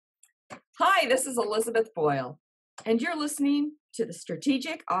Hi, this is Elizabeth Boyle, and you're listening to the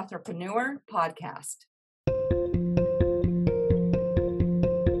Strategic Authorpreneur podcast.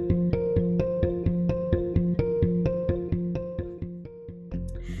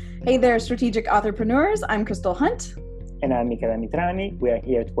 Hey there, Strategic Authorpreneurs. I'm Crystal Hunt. And I'm Michela Mitrani. We are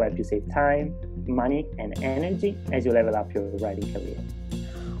here to help you save time, money, and energy as you level up your writing career.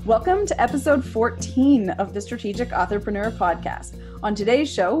 Welcome to episode 14 of the Strategic Authorpreneur podcast. On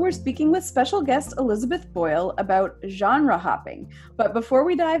today's show, we're speaking with special guest Elizabeth Boyle about genre hopping. But before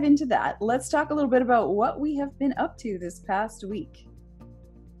we dive into that, let's talk a little bit about what we have been up to this past week.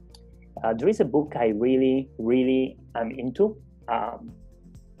 There is a book I really am into.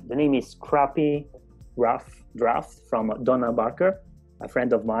 The name is Crappy Rough Draft from Donna Barker, a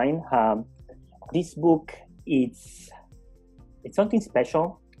friend of mine. This book, it's something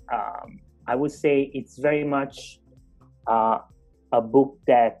special. I would say it's very much a book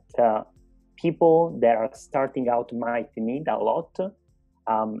that people that are starting out might need a lot.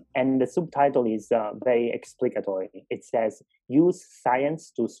 And the subtitle is very explicatory. It says, use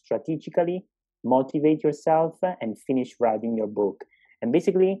science to strategically motivate yourself and finish writing your book. And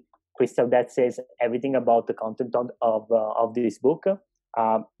basically, Crystal, that says everything about the content of this book.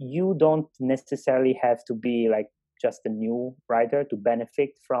 You don't necessarily have to be like just a new writer to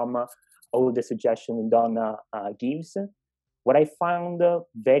benefit from all the suggestions Donna gives. What I found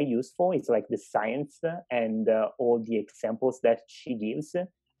very useful is like the science and all the examples that she gives.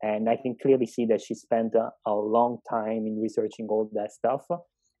 And I can clearly see that she spent a long time in researching all that stuff.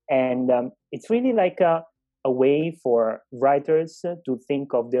 And it's really like a way for writers to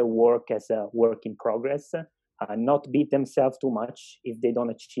think of their work as a work in progress, not beat themselves too much if they don't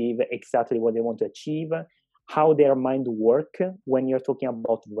achieve exactly what they want to achieve, how their mind work when you're talking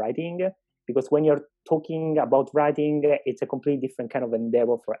about writing. Because when you're talking about writing, it's a completely different kind of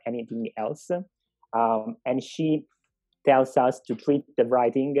endeavor for anything else. And she tells us to treat the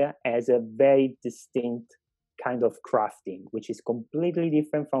writing as a very distinct kind of crafting, which is completely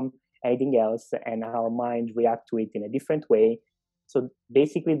different from anything else, and our mind react to it in a different way. So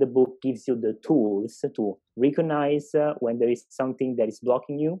basically, the book gives you the tools to recognize when there is something that is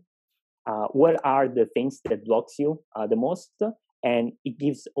blocking you. What are the things that blocks you the most? And it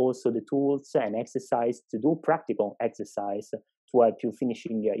gives also the tools and exercise to do practical exercise to help you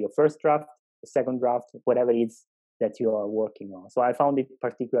finishing your first draft, the second draft, whatever it is that you are working on. So I found it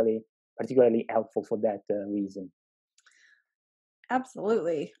particularly helpful for that reason.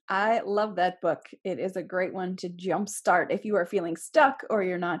 Absolutely. I love that book. It is a great one to jumpstart if you are feeling stuck or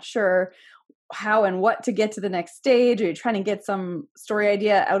you're not sure how and what to get to the next stage, or you're trying to get some story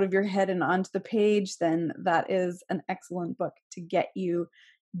idea out of your head and onto the page, then that is an excellent book to get you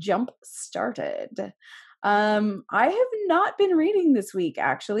jump started. I have not been reading this week,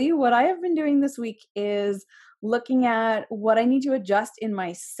 actually. What I have been doing this week is looking at what I need to adjust in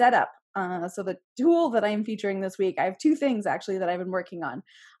my setup. So the tool that I'm featuring this week, I have two things actually that I've been working on.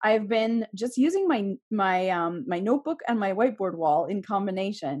 I've been just using my notebook and my whiteboard wall in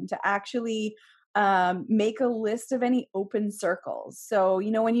combination to actually make a list of any open circles. So,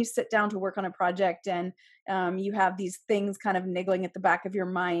 when you sit down to work on a project and you have these things kind of niggling at the back of your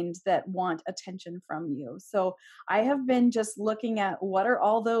mind that want attention from you. So I have been just looking at what are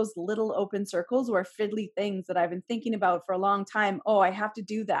all those little open circles or fiddly things that I've been thinking about for a long time. Oh, I have to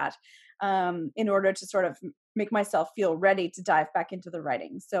do that in order to sort of make myself feel ready to dive back into the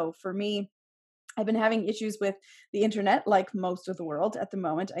writing. So for me, I've been having issues with the internet, like most of the world at the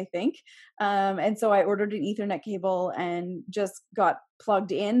moment, I think. And so I ordered an Ethernet cable and just got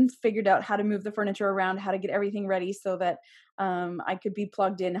plugged in, figured out how to move the furniture around, how to get everything ready so that I could be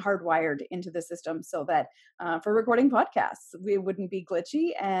plugged in, hardwired into the system so that for recording podcasts, we wouldn't be glitchy.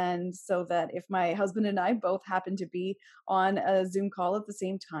 And so that if my husband and I both happen to be on a Zoom call at the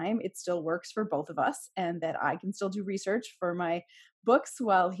same time, it still works for both of us, and that I can still do research for my books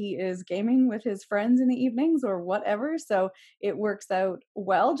while he is gaming with his friends in the evenings or whatever. So it works out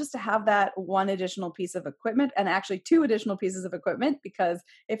well just to have that one additional piece of equipment, and actually two additional pieces of equipment, because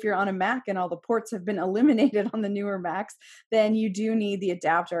if you're on a Mac and all the ports have been eliminated on the newer Macs, then you do need the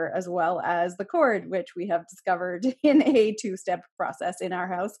adapter as well as the cord, which we have discovered in a two-step process in our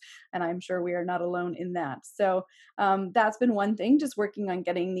house. And I'm sure we are not alone in that. So that's been one thing, just working on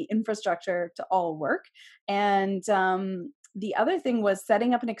getting the infrastructure to all work. And the other thing was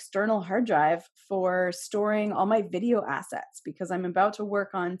setting up an external hard drive for storing all my video assets, because I'm about to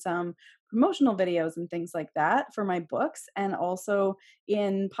work on some promotional videos and things like that for my books, and also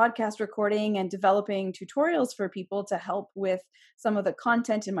in podcast recording and developing tutorials for people to help with some of the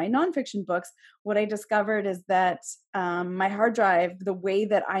content in my nonfiction books. What I discovered is that my hard drive, the way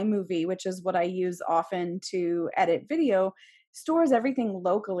that iMovie, which is what I use often to edit video, stores everything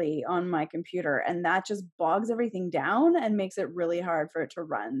locally on my computer, and that just bogs everything down and makes it really hard for it to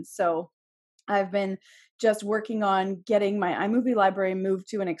run. So I've been just working on getting my iMovie library moved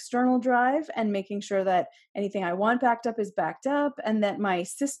to an external drive and making sure that anything I want backed up is backed up, and that my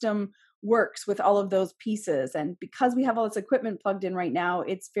system works with all of those pieces. And because we have all this equipment plugged in right now,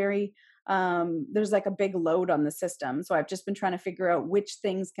 it's very there's like a big load on the system. So I've just been trying to figure out which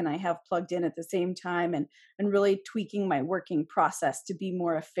things can I have plugged in at the same time, and really tweaking my working process to be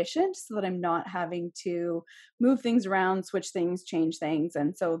more efficient so that I'm not having to move things around, switch things, change things.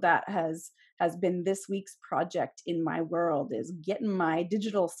 And so that has been this week's project in my world, is getting my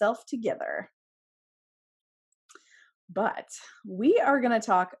digital self together. But we are going to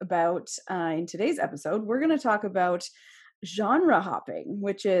talk about, in today's episode, we're going to talk about genre hopping,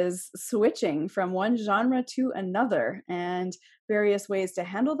 which is switching from one genre to another, and various ways to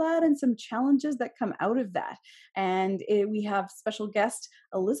handle that, and some challenges that come out of that. And we have special guest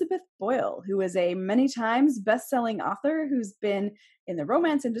Elizabeth Boyle, who is a many times best-selling author who's been in the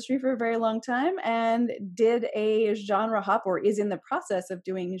romance industry for a very long time, and did a genre hop, or is in the process of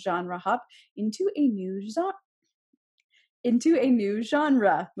doing genre hop into a new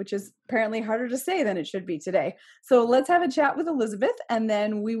genre, which is apparently harder to say than it should be today. So let's have a chat with Elizabeth, and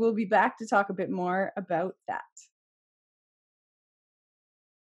then we will be back to talk a bit more about that.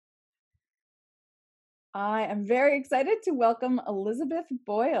 I am very excited to welcome Elizabeth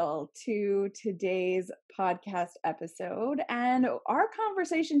Boyle to today's podcast episode. And our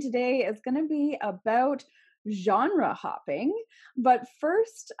conversation today is going to be about genre hopping. But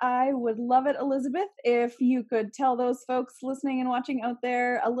first, I would love it, Elizabeth, if you could tell those folks listening and watching out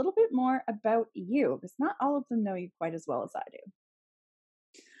there a little bit more about you, because not all of them know you quite as well as I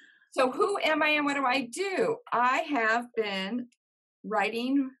do. So who am I and what do I do? I have been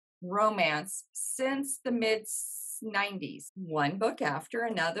writing romance since the mid-90s, one book after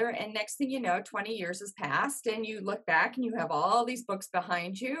another. And next thing you know, 20 years has passed, and you look back and you have all these books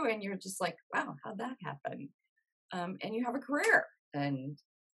behind you, and you're just like, wow, how'd that happen? And you have a career, and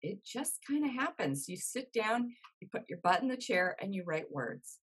it just kind of happens. You sit down, you put your butt in the chair, and you write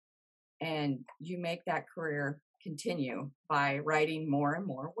words, and you make that career continue by writing more and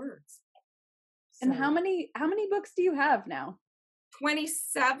more words. So, and how many books do you have now?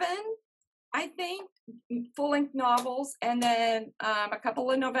 27, I think, full-length novels, and then a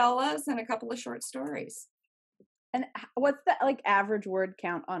couple of novellas and a couple of short stories. And what's the average word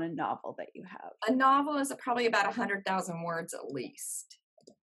count on a novel that you have? A novel is probably about 100,000 words at least.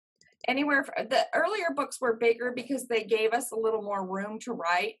 The earlier books were bigger because they gave us a little more room to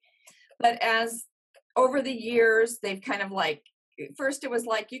write. But as over the years, they've kind of first it was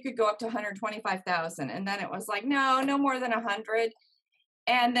you could go up to 125,000, and then it was no more than 100.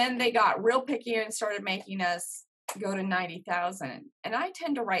 And then they got real picky and started making us go to 90,000. And I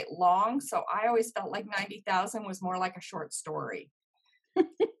tend to write long, so I always felt like 90,000 was more like a short story. To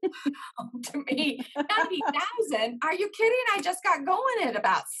me, 90,000? Are you kidding? I just got going at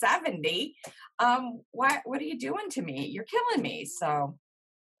about 70. What are you doing to me? You're killing me. So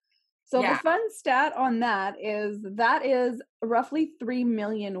yeah. The fun stat on that is roughly 3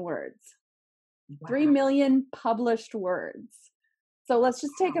 million words. Wow. 3 million published words. So let's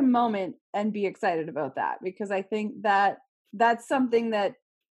just take a moment and be excited about that, because I think that's something that,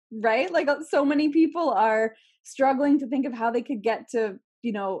 right? So many people are struggling to think of how they could get to,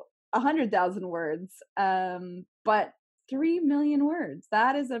 100,000 words. But 3 million words,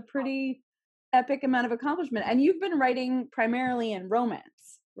 that is a pretty epic amount of accomplishment. And you've been writing primarily in romance.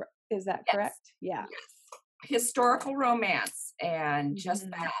 Is that correct? Yes. Historical romance, and just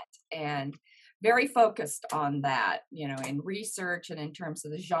that. And very focused on that, in research and in terms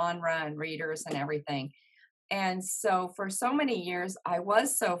of the genre and readers and everything. And so for so many years, I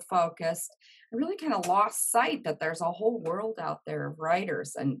was so focused, I really kind of lost sight that there's a whole world out there of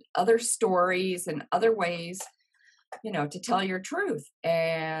writers and other stories and other ways, to tell your truth.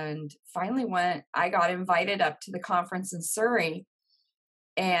 And finally, when I got invited up to the conference in Surrey,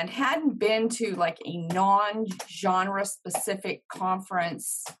 and hadn't been to a non-genre specific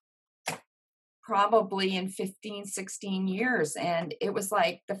conference probably in 15, 16 years. And it was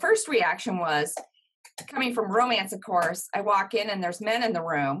the first reaction was, coming from romance, of course, I walk in and there's men in the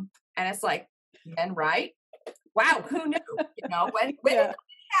room, and it's men write? Wow, who knew? When did Yeah. that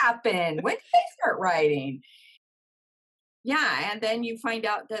happen? When did they start writing? Yeah, and then you find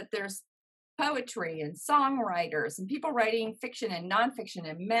out that there's poetry and songwriters and people writing fiction and nonfiction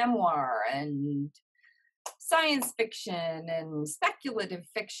and memoir and science fiction and speculative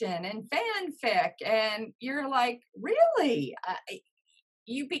fiction and fanfic. And you're like, really?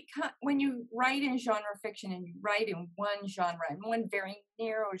 You become, when you write in genre fiction and you write in one genre, in one very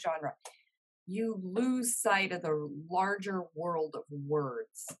narrow genre, you lose sight of the larger world of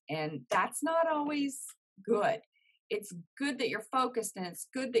words. And that's not always good. It's good that you're focused, and it's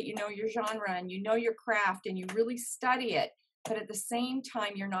good that you know your genre and you know your craft and you really study it. But at the same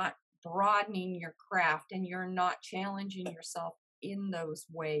time, you're not broadening your craft and you're not challenging yourself in those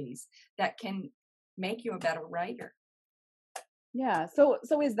ways that can make you a better writer. Yeah. So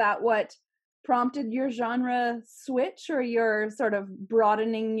is that what prompted your genre switch, or your sort of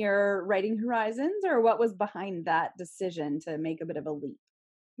broadening your writing horizons, or what was behind that decision to make a bit of a leap?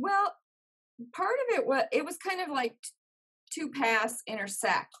 Well, part of it was kind of like two paths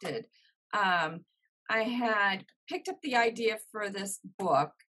intersected. I had picked up the idea for this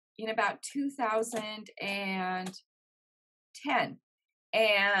book in about 2010,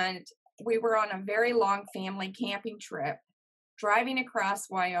 and we were on a very long family camping trip driving across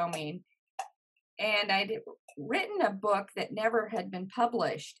Wyoming, and I'd written a book that never had been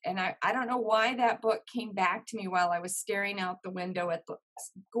published. And I don't know why that book came back to me while I was staring out the window at the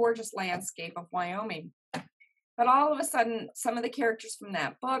gorgeous landscape of Wyoming. But all of a sudden, some of the characters from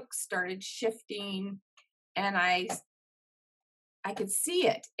that book started shifting, and I could see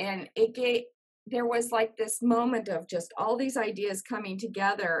it. And there was like this moment of just all these ideas coming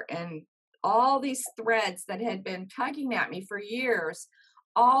together, and all these threads that had been tugging at me for years,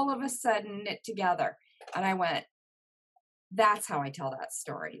 all of a sudden knit together. And I went, that's how I tell that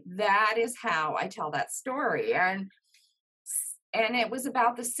story. That is how I tell that story. And it was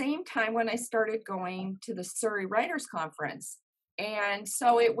about the same time when I started going to the Surrey Writers Conference. And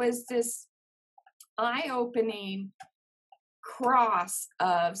so it was this eye-opening cross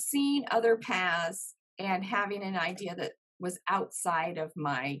of seeing other paths and having an idea that was outside of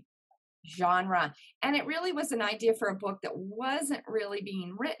my genre. And it really was an idea for a book that wasn't really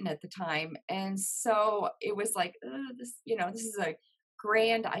being written at the time. And so it was like, this is a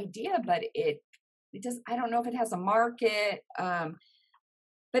grand idea, but it does, I don't know if it has a market.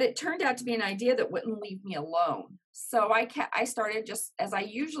 But it turned out to be an idea that wouldn't leave me alone. So I started, just as I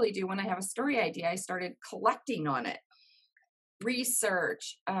usually do when I have a story idea, I started collecting on it.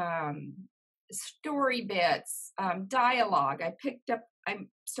 Research, story bits, dialogue. I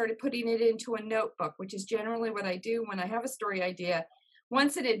started putting it into a notebook, which is generally what I do when I have a story idea.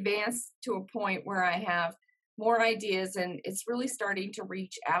 Once it advanced to a point where I have more ideas and it's really starting to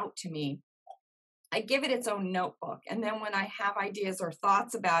reach out to me, I give it its own notebook. And then when I have ideas or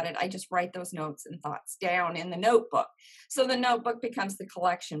thoughts about it, I just write those notes and thoughts down in the notebook. So the notebook becomes the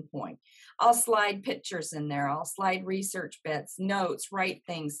collection point. I'll slide pictures in there. I'll slide research bits, notes, write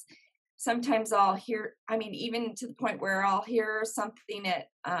things. Sometimes I'll hear, even to the point where I'll hear something at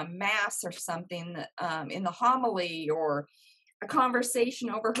Mass or something in the homily, or a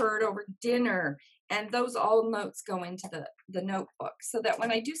conversation overheard over dinner. And those all notes go into the notebook, so that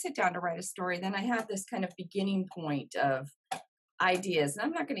when I do sit down to write a story, then I have this kind of beginning point of ideas. And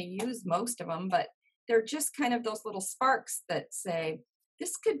I'm not going to use most of them, but they're just kind of those little sparks that say,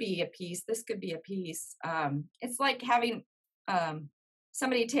 this could be a piece, this could be a piece. It's like having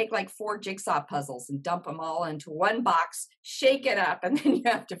somebody take like 4 jigsaw puzzles and dump them all into one box, shake it up, and then you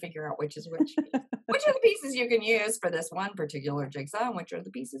have to figure out which is which. Which are the pieces you can use for this one particular jigsaw, and which are the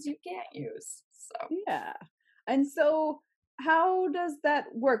pieces you can't use. So Yeah. And so how does that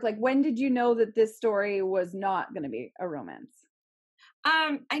work? Like, when did you know that this story was not going to be a romance?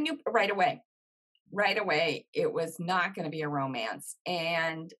 I knew right away. Right away, it was not going to be a romance.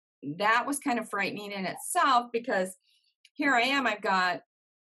 And that was kind of frightening in itself, because here I am, I've got,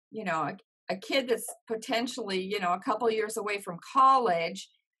 a kid that's potentially, a couple years away from college,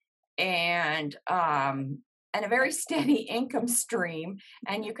 and a very steady income stream.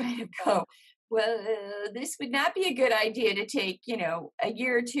 And you kind of go, well, this would not be a good idea to take, a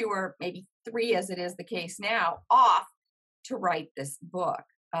year or 2, or maybe 3, as it is the case now, off to write this book.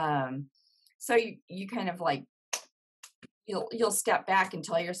 So you kind of like, you'll step back and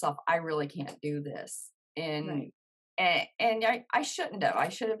tell yourself, I really can't do this. And I shouldn't have. I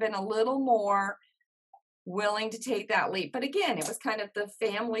should have been a little more willing to take that leap. But again, it was kind of the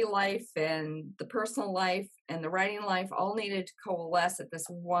family life and the personal life and the writing life all needed to coalesce at this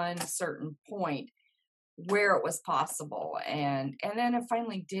one certain point where it was possible. And then it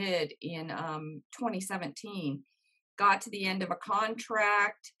finally did in 2017. got to the end of a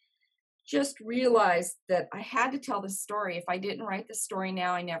contract, just realized that I had to tell the story. If I didn't write the story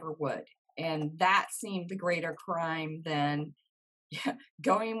now, I never would. And that seemed the greater crime than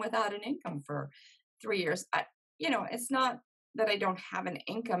going without an income for 3 years. It's not that I don't have an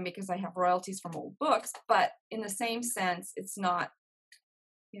income because I have royalties from old books, but in the same sense, it's not,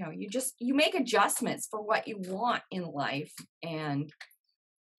 you make adjustments for what you want in life. And,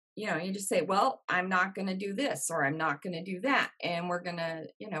 you just say, well, I'm not going to do this, or I'm not going to do that. And we're going to,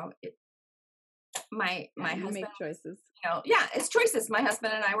 my husband make choices. It's choices. My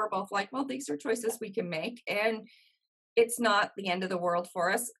husband and I were both like, well, these are choices we can make, and it's not the end of the world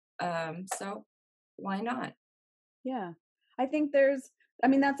for us. So why not? Yeah. I think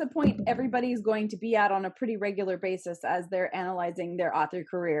that's a point everybody's going to be at on a pretty regular basis as they're analyzing their author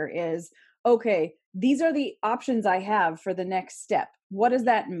career is, okay, these are the options I have for the next step. What does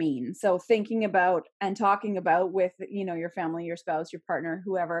that mean? So thinking about and talking about with, your family, your spouse, your partner,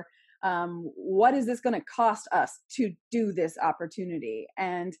 whoever, what is this going to cost us to do this opportunity?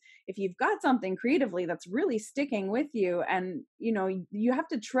 And if you've got something creatively that's really sticking with you, and you have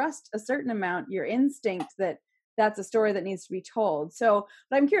to trust a certain amount, your instinct that that's a story that needs to be told. So,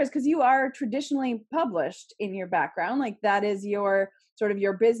 but I'm curious, because you are traditionally published in your background, like that is your sort of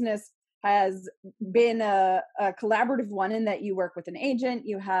your business has been a collaborative one in that you work with an agent,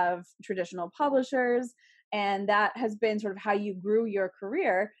 you have traditional publishers, and that has been sort of how you grew your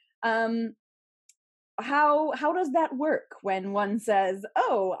career. How does that work when one says,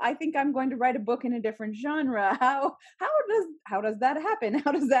 "Oh, I think I'm going to write a book in a different genre"? How does that happen?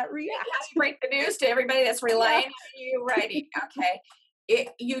 How does that react? How do you break the news to everybody that's relying on you writing? Okay,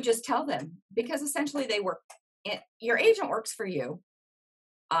 you just tell them, because essentially your agent works for you,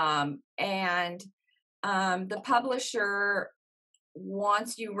 and the publisher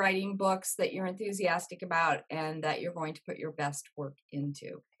wants you writing books that you're enthusiastic about and that you're going to put your best work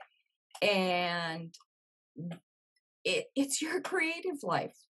into. And it's your creative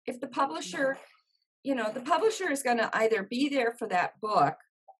life. If the publisher, the publisher is going to either be there for that book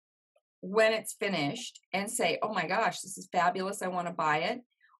when it's finished and say, oh my gosh, this is fabulous, I want to buy it,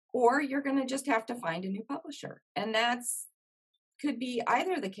 or you're going to just have to find a new publisher. And that's could be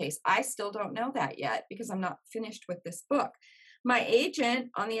either the case. I still don't know that yet because I'm not finished with this book. My agent,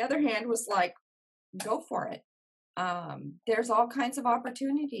 on the other hand, was like, go for it. There's all kinds of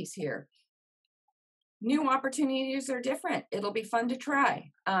opportunities here. New opportunities are different. It'll be fun to try.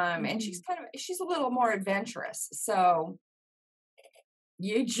 And she's a little more adventurous. So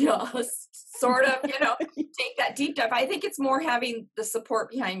you just sort of, take that deep dive. I think it's more having the support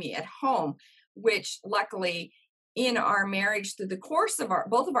behind me at home, which luckily in our marriage through the course of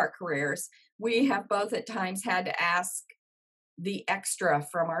both of our careers, we have both at times had to ask the extra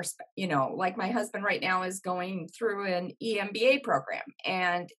from our, like my husband right now is going through an EMBA program,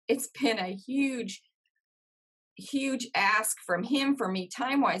 and it's been a huge ask from him for me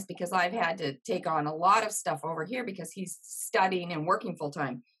time-wise, because I've had to take on a lot of stuff over here because he's studying and working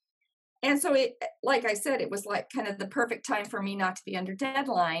full-time. And so it, like I said, it was like kind of the perfect time for me not to be under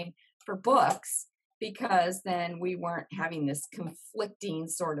deadline for books, because then we weren't having this conflicting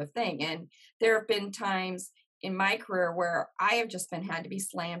sort of thing. And there have been times in my career where I have just had to be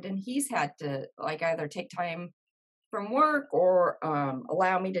slammed, and he's had to like either take time from work or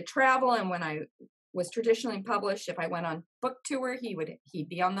allow me to travel. And when I was traditionally published, if I went on book tour, he'd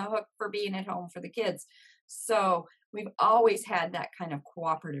be on the hook for being at home for the kids. So we've always had that kind of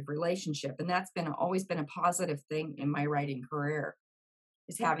cooperative relationship, and that's always been a positive thing in my writing career,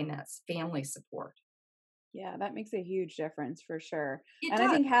 is having that family support. Yeah, that makes a huge difference for sure. It And does.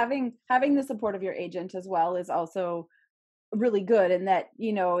 I think having the support of your agent as well is also really good, in that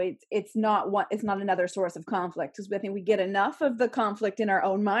it's not another source of conflict, because I think we get enough of the conflict in our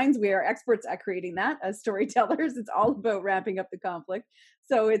own minds. We are experts at creating that as storytellers. It's all about ramping up the conflict,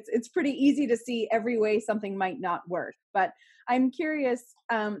 so it's pretty easy to see every way something might not work. But I'm curious,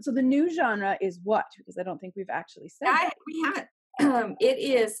 so the new genre is what? Because I don't think we've actually said that. We haven't. It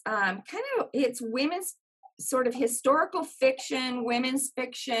is it's women's sort of historical fiction, women's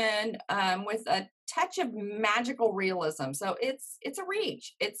fiction, with a touch of magical realism. So it's a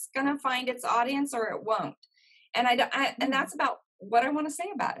reach. It's going to find its audience or it won't. And and that's about what I want to say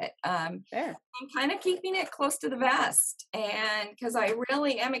about it. Fair. I'm kind of keeping it close to the vest, and because I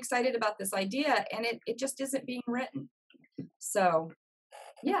really am excited about this idea, and it just isn't being written. So,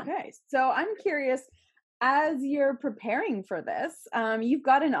 yeah. Okay. So I'm curious, as you're preparing for this, you've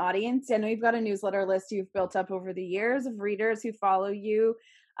got an audience. I know you've got a newsletter list you've built up over the years of readers who follow you.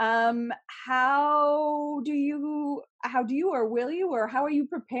 How do you, or will you, or how are you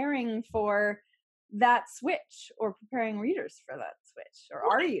preparing for that switch or preparing readers for that switch, or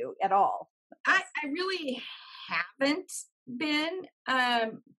are you at all? I really haven't been.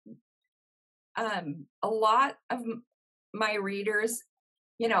 A lot of my readers,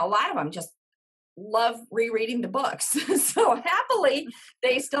 a lot of them just love rereading the books. So happily,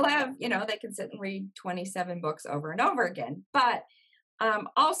 they still have, they can sit and read 27 books over and over again. But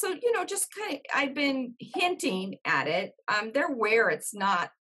also, just I've been hinting at it. They're aware it's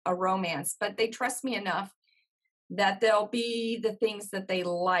not a romance, but they trust me enough that there'll be the things that they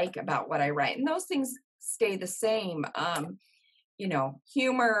like about what I write. And those things stay the same.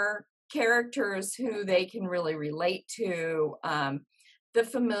 Humor, characters who they can really relate to, the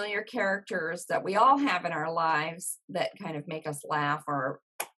familiar characters that we all have in our lives that kind of make us laugh or,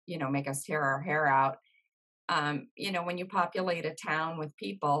 make us tear our hair out. When you populate a town with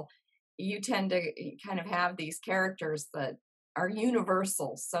people, you tend to kind of have these characters that are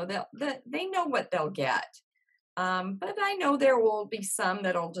universal, so they know what they'll get. But I know there will be some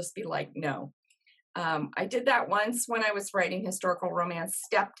that'll just be like, no. I did that once when I was writing historical romance,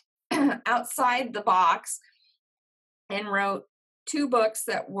 stepped outside the box and wrote 2 books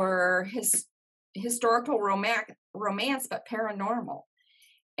that were historical romance, but paranormal.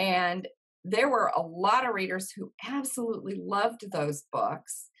 And there were a lot of readers who absolutely loved those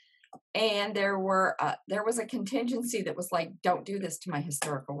books. And there was a contingency that was like, don't do this to my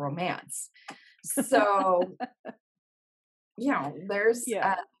historical romance. So,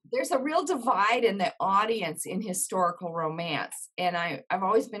 there's a real divide in the audience in historical romance. And I've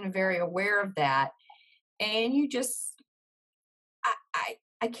always been very aware of that. And you just,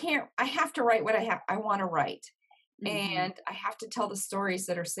 I have to write what I want to write. Mm-hmm. And I have to tell the stories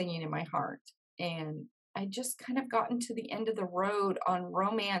that are singing in my heart. And I just kind of gotten to the end of the road on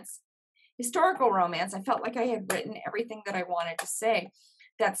romance, historical romance. I felt like I had written everything that I wanted to say.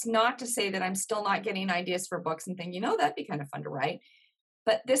 That's not to say that I'm still not getting ideas for books and thinking, that'd be kind of fun to write.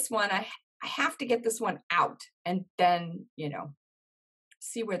 But this one, I have to get this one out and then,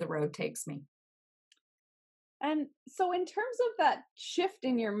 see where the road takes me. And so in terms of that shift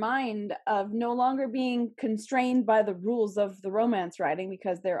in your mind of no longer being constrained by the rules of the romance writing,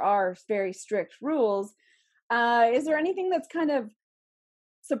 because there are very strict rules, is there anything that's kind of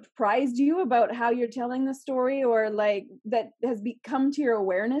surprised you about how you're telling the story, or like that has come to your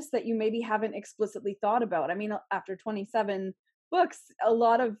awareness that you maybe haven't explicitly thought about? I mean, after 27 books, a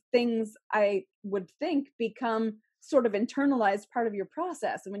lot of things I would think become sort of internalized part of your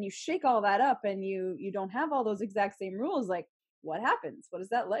process. And when you shake all that up and you don't have all those exact same rules, like what happens? What is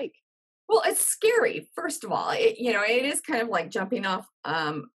that like? Well, it's scary. First of all, it is kind of like jumping off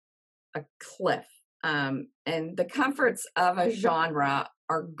a cliff. And the comforts of a genre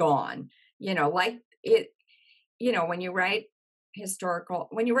are gone, like it, when you write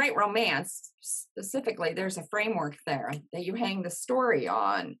when you write romance specifically, there's a framework there that you hang the story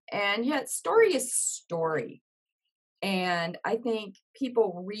on, and yet story is story. And I think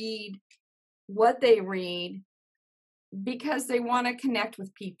people read what they read because they want to connect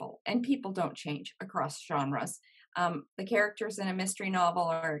with people, and people don't change across genres. The characters in a mystery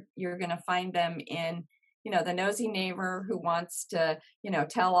novel you're going to find them in, the nosy neighbor who wants to,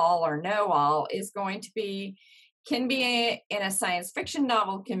 tell all or know all can be in a science fiction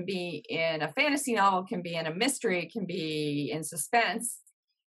novel, can be in a fantasy novel, can be in a mystery, can be in suspense.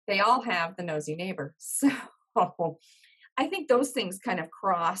 They all have the nosy neighbor. So I think those things kind of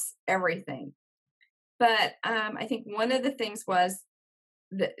cross everything. But I think one of the things was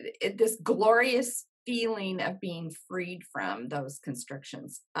this glorious feeling of being freed from those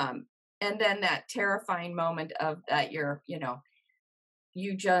constrictions. And then that terrifying moment of that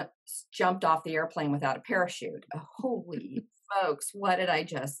you just jumped off the airplane without a parachute. Holy folks, what did I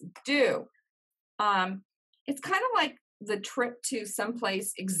just do? It's kind of like the trip to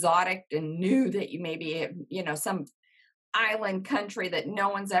someplace exotic and new that you maybe, some island country that no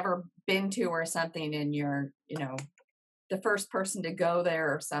one's ever been to or something, and you're, the first person to go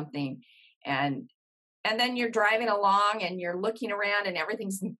there or something. And then you're driving along and you're looking around and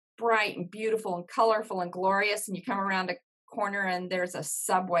everything's bright and beautiful and colorful and glorious. And you come around a corner and there's a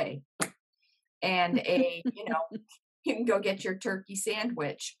Subway and you can go get your turkey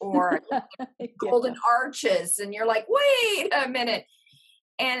sandwich or Golden Arches. And you're like, wait a minute.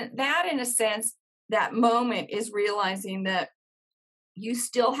 And that, in a sense, that moment is realizing that you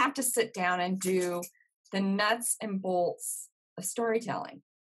still have to sit down and do the nuts and bolts of storytelling.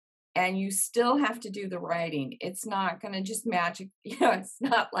 And you still have to do the writing. It's not going to just magic. It's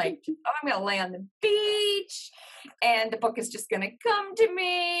not like, I'm going to lay on the beach and the book is just going to come to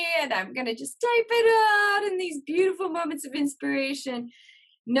me and I'm going to just type it out in these beautiful moments of inspiration.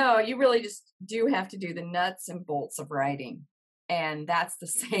 No, you really just do have to do the nuts and bolts of writing. And that's the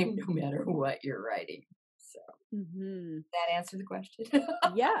same no matter what you're writing. So Mm-hmm. that answer the question?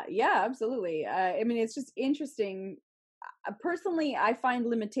 Yeah, yeah, absolutely. I mean, it's just interesting. Personally, I find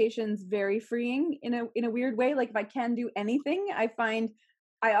limitations very freeing in a weird way. Like if I can do anything, I find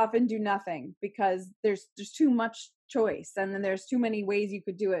I often do nothing because there's too much choice, and then there's too many ways you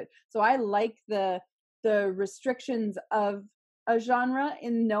could do it. So I like the restrictions of a genre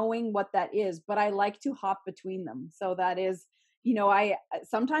in knowing what that is, but I like to hop between them. So that is, I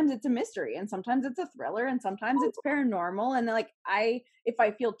sometimes it's a mystery, and sometimes it's a thriller, and sometimes it's paranormal, and like if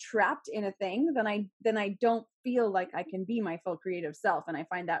I feel trapped in a thing, then I don't feel like I can be my full creative self, and I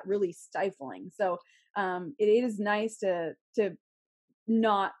find that really stifling. So it is nice to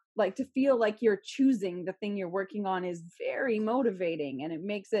not like to feel like you're choosing the thing you're working on is very motivating, and it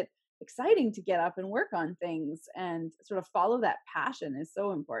makes it exciting to get up and work on things and sort of follow that passion is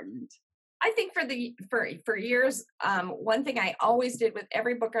so important. I think for years, one thing I always did with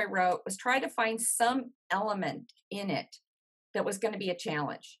every book I wrote was try to find some element in it that was going to be a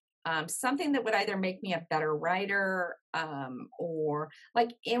challenge. Something that would either make me a better writer, or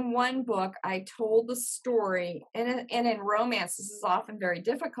like in one book, I told the story, and in romance, this is often very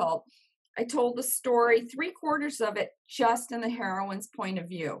difficult. I told the story 3/4 of it just in the heroine's point of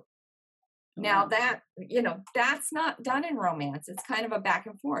view. Now Wow. that's not done in romance. It's kind of a back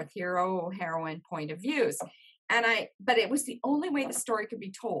and forth, hero, heroine point of views. But it was the only way the story could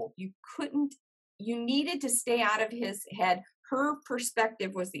be told. You needed to stay out of his head. Her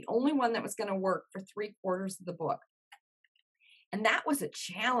perspective was the only one that was going to work for 3/4 of the book. And that was a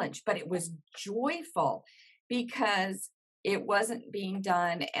challenge, but it was joyful because it wasn't being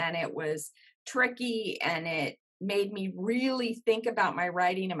done, and it was tricky, and it made me really think about my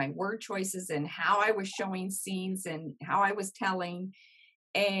writing and my word choices and how I was showing scenes and how I was telling.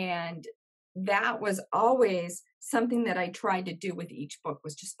 And that was always something that I tried to do with each book,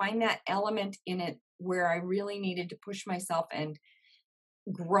 was just find that element in it where I really needed to push myself and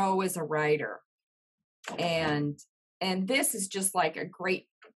grow as a writer. And this is just like a great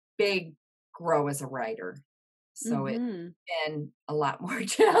big grow as a writer. So it's Mm-hmm. been a lot more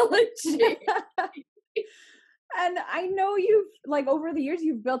challenging. And I know you've like over the years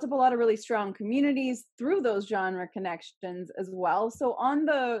you've built up a lot of really strong communities through those genre connections as well. So on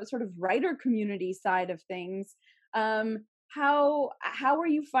the sort of writer community side of things, how are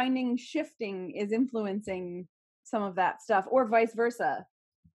you finding shifting is influencing some of that stuff, or vice versa?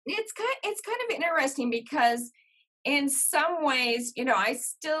 It's kind of interesting because in some ways, I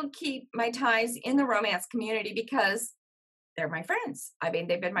still keep my ties in the romance community because they're my friends. I mean,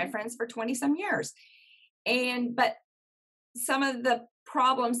 they've been my friends for 20 some years. But some of the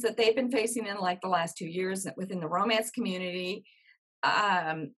problems that they've been facing in like the last 2 years within the romance community,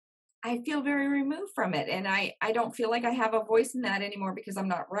 I feel very removed from it. And I don't feel like I have a voice in that anymore because I'm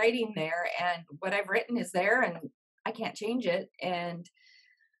not writing there, and what I've written is there and I can't change it. And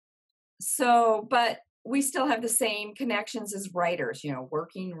so, but we still have the same connections as writers,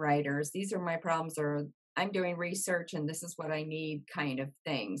 working writers. These are my problems, or I'm doing research and this is what I need kind of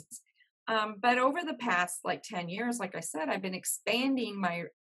things. But over the past like 10 years, like I said, I've been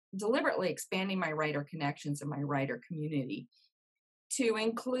deliberately expanding my writer connections and my writer community to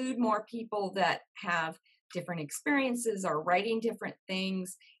include more people that have different experiences, are writing different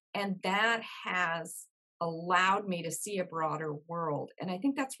things. And that has allowed me to see a broader world. And I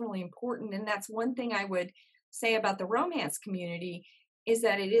think that's really important. And that's one thing I would say about the romance community, is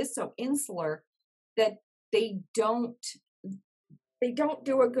that it is so insular that they don't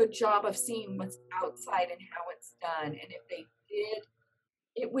do a good job of seeing what's outside and how it's done. And if they did,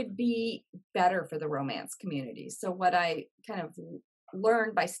 it would be better for the romance community. So what I kind of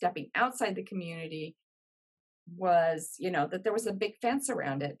learned by stepping outside the community was, that there was a big fence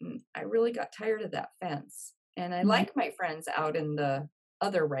around it. And I really got tired of that fence. And I Mhm. like my friends out in the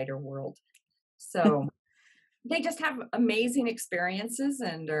other writer world. So they just have amazing experiences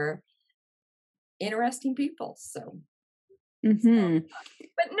and are interesting people. So, Mhm.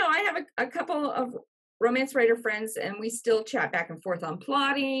 but no, I have a couple of romance writer friends, and we still chat back and forth on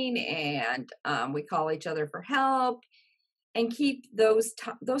plotting, and we call each other for help, and keep those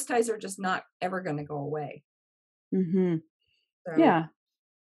ties are just not ever going to go away. Mhm. So Yeah.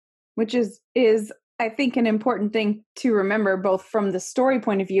 Which is I think an important thing to remember, both from the story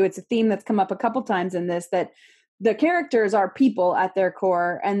point of view. It's a theme that's come up a couple times in this, that the characters are people at their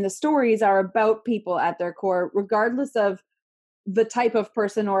core, and the stories are about people at their core, regardless of the type of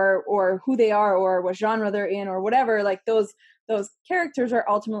person or who they are or what genre they're in or whatever. Like those characters are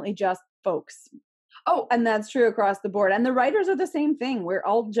ultimately just folks. Oh, And that's true across the board. And the writers are the same thing. We're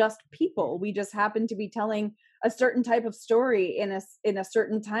all just people. We just happen to be telling a certain type of story in a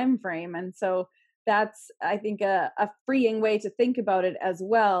certain time frame. And so that's, I think, a freeing way to think about it as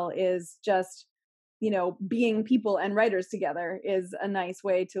well, is just, being people and writers together is a nice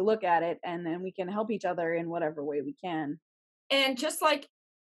way to look at it. And then we can help each other in whatever way we can. and just like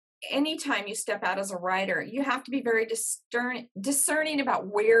anytime you step out as a writer, you have to be very discerning about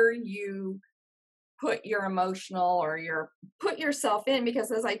where you put your emotional or put yourself in,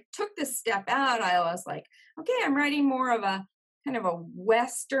 because as I took this step out, I was like, okay, I'm writing more of a kind of a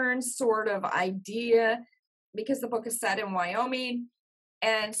Western sort of idea, because the book is set in Wyoming.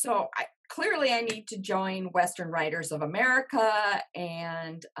 And so clearly I need to join Western Writers of America.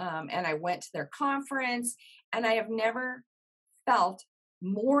 And I went to their conference, and I have never felt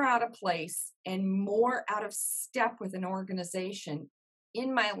more out of place and more out of step with an organization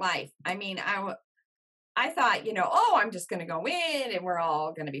in my life. I mean, I thought, oh, I'm just going to go in and we're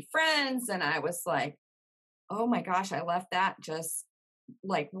all going to be friends. And I was like, oh my gosh, I left that just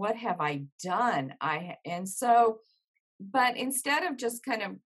like, what have I done? But instead of just kind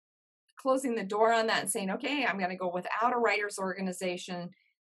of closing the door on that and saying, okay, I'm going to go without a writer's organization,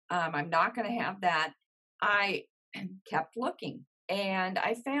 I'm not going to have that, I kept looking. And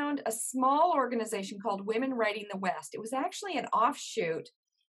I found a small organization called Women Writing the West. It was actually an offshoot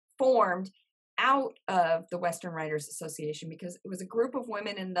formed out of the Western Writers Association, because it was a group of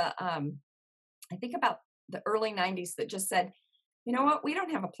women in the, I think about the early 90s, that just said, you know what, we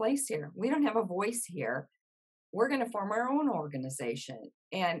don't have a place here. We don't have a voice here. We're going to form our own organization.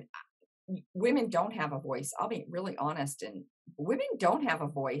 And women don't have a voice. I'll be really honest. And women don't have a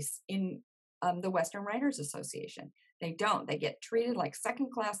voice in the Western Writers Association. They don't. They get treated like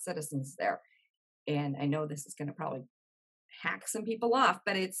second-class citizens there. And I know this is going to probably hack some people off,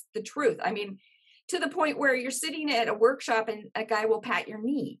 but it's the truth. I mean, to the point where you're sitting at a workshop and a guy will pat your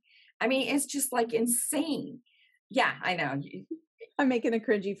knee. I mean, it's just like insane. Yeah, I know. I'm making a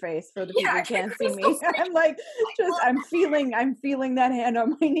cringy face for the people who can't see me. Crystal's I'm like, I'm feeling that hand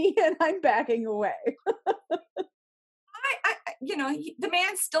on my knee, and I'm backing away. The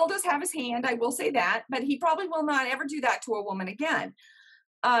man still does have his hand. I will say that, but he probably will not ever do that to a woman again.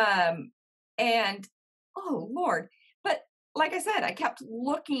 And oh Lord, but like I said, I kept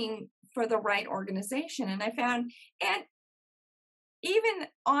looking for the right organization, and I found, and even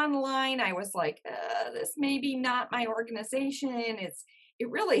online, I was like, this may be not my organization. It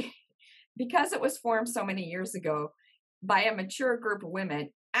really, because it was formed so many years ago by a mature group of women,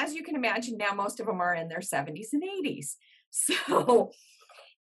 as you can imagine, now most of them are in their 70s and 80s. So,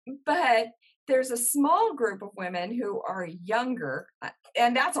 but there's a small group of women who are younger,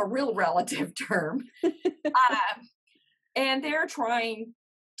 and that's a real relative term. And they're trying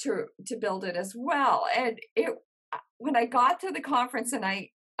to build it as well. And when I got to the conference, and I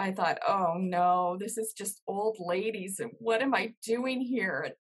thought, oh no, this is just old ladies, and what am I doing here?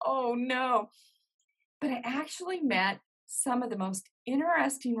 And oh no. But I actually met some of the most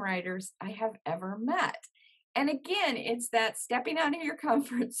interesting writers I have ever met. And again, it's that stepping out of your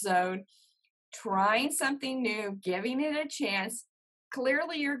comfort zone, trying something new, giving it a chance.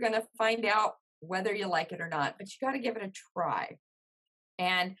 Clearly, you're going to find out whether you like it or not, but you got to give it a try.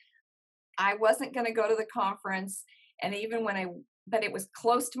 And I wasn't going to go to the conference. And even but it was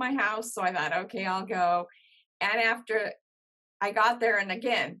close to my house. So I thought, okay, I'll go. And after I got there, and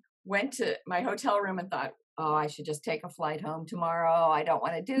again, went to my hotel room and thought, oh, I should just take a flight home tomorrow. I don't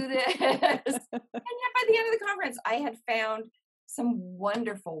want to do this. And yet by the end of the conference, I had found some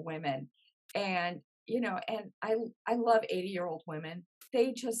wonderful women. And, and I love 80-year-old women.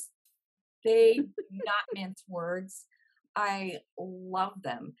 They do not mince words. I love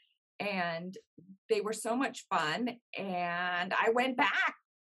them. And they were so much fun. And I went back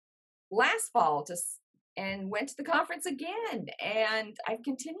last fall and went to the conference again. And I've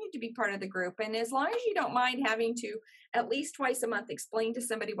continued to be part of the group. And as long as you don't mind having to at least twice a month explain to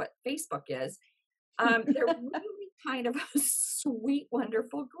somebody what Facebook is, they're really kind of a sweet,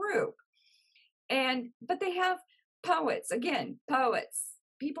 wonderful group. But they have poets,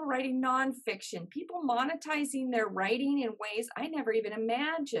 people writing nonfiction, people monetizing their writing in ways I never even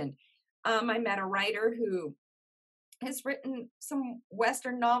imagined. I met a writer who has written some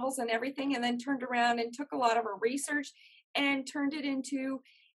Western novels and everything, and then turned around and took a lot of her research and turned it into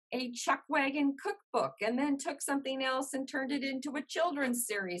a chuck wagon cookbook, and then took something else and turned it into a children's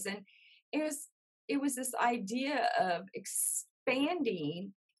series. And it was this idea of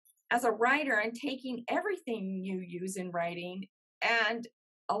expanding as a writer and taking everything you use in writing and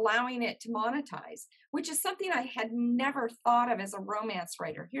allowing it to monetize, which is something I had never thought of as a romance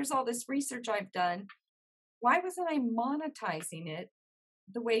writer. Here's all this research I've done. Why wasn't I monetizing it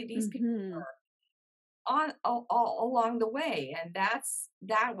the way these people were on all along the way? And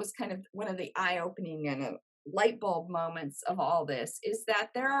that was kind of one of the eye-opening and light bulb moments of all this, is that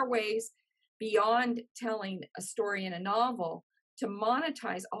there are ways beyond telling a story in a novel to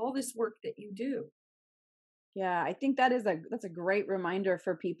monetize all this work that you do. Yeah, I think that's a great reminder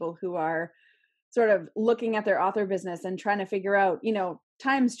for people who are sort of looking at their author business and trying to figure out,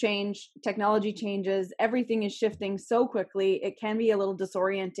 times change, technology changes, everything is shifting so quickly. It can be a little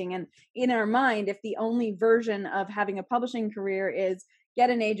disorienting. And in our mind, if the only version of having a publishing career is get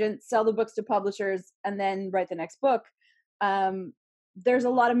an agent, sell the books to publishers, and then write the next book, there's a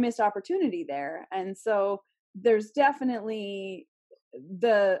lot of missed opportunity there. And so there's definitely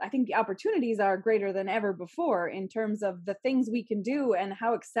I think the opportunities are greater than ever before in terms of the things we can do and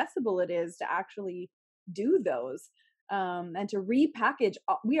how accessible it is to actually do those, and to repackage.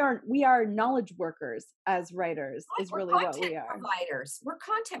 We are knowledge workers as writers, is really what we are. We're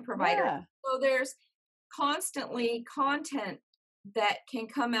content providers. Yeah. So there's constantly content that can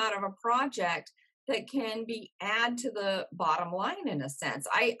come out of a project that can be add to the bottom line in a sense.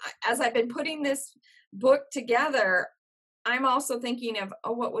 As I've been putting this book together, I'm also thinking of,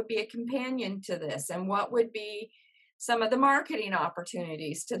 what would be a companion to this, and what would be some of the marketing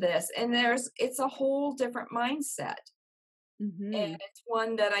opportunities to this. And it's a whole different mindset. Mm-hmm. And it's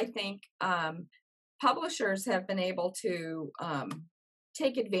one that I think publishers have been able to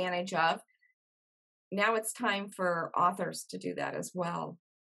take advantage of. Now it's time for authors to do that as well.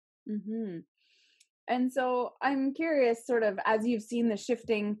 Mm-hmm. And so I'm curious, sort of, as you've seen the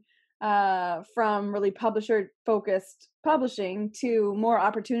shifting from really publisher-focused publishing to more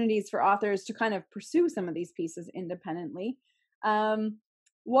opportunities for authors to kind of pursue some of these pieces independently,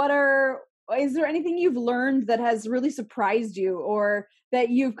 is there anything you've learned that has really surprised you, or that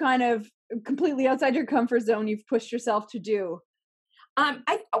you've kind of completely outside your comfort zone you've pushed yourself to do? I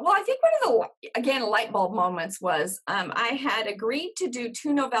think one of the, again, light bulb moments was I had agreed to do 2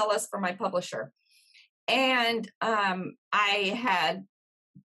 novellas for my publisher. And I had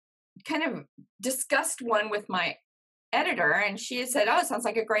kind of discussed one with my editor, and she had said, "Oh, it sounds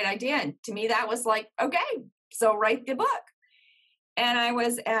like a great idea." And to me, that was like, okay, so write the book. And I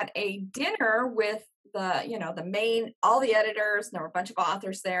was at a dinner with all the editors, and there were a bunch of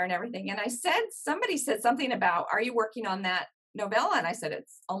authors there and everything. And somebody said something about, "Are you working on that novella?" And I said,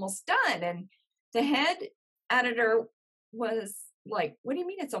 "It's almost done." And the head editor was like, "What do you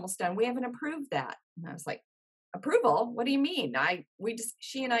mean it's almost done? We haven't approved that." And I was like, "Approval? What do you mean?" The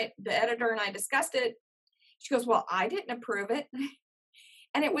editor and I discussed it. She goes, "Well, I didn't approve it."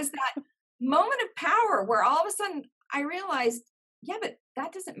 And it was that moment of power where all of a sudden I realized, yeah, but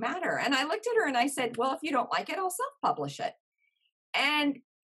that doesn't matter. And I looked at her and I said, "Well, if you don't like it, I'll self-publish it." And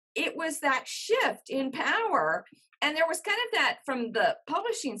it was that shift in power. And there was kind of that, from the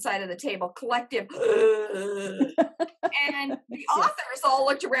publishing side of the table, collective. And the authors all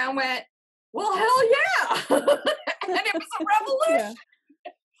looked around, went, "Well, hell yeah." And it was a revolution.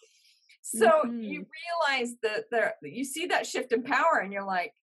 Yeah. So you realize that you see that shift in power, and you're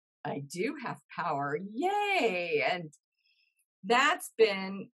like, I do have power. Yay. And that's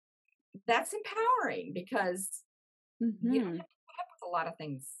empowering, because you don't have to put up with a lot of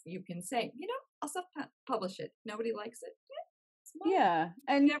things. You can say, I'll self-publish it. Nobody likes it. Yeah.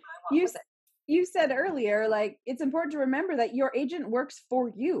 And you said earlier, like, it's important to remember that your agent works for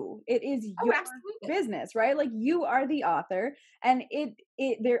you. It is your business, right? Like, you are the author, and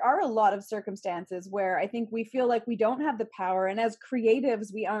there are a lot of circumstances where I think we feel like we don't have the power. And as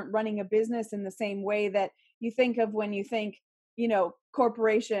creatives, we aren't running a business in the same way that you think of when you think,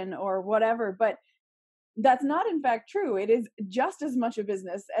 corporation or whatever. But that's not in fact true. It is just as much a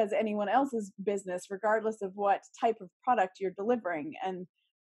business as anyone else's business, regardless of what type of product you're delivering. And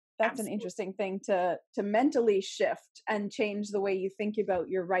that's an interesting thing to mentally shift and change the way you think about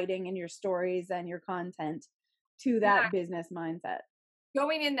your writing and your stories and your content to that business mindset.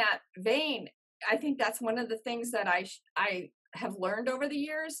 Going in that vein, I think that's one of the things that I have learned over the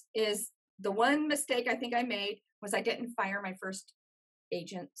years. Is the one mistake I think I made was I didn't fire my first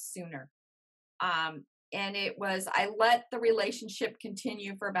agent sooner. And it was, I let the relationship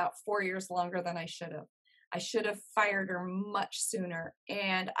continue for about 4 years longer than I should have. I should have fired her much sooner,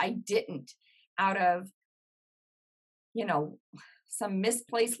 and I didn't, out of, some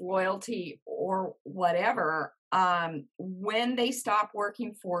misplaced loyalty or whatever. When they stop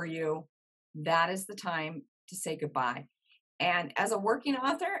working for you, that is the time to say goodbye. And as a working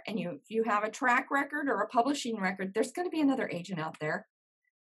author, and if you have a track record or a publishing record, there's going to be another agent out there.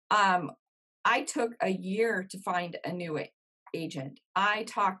 I took a year to find a new agent. I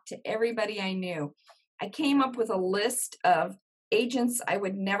talked to everybody I knew. I came up with a list of agents I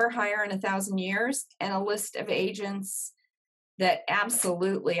would never hire in 1,000 years and a list of agents that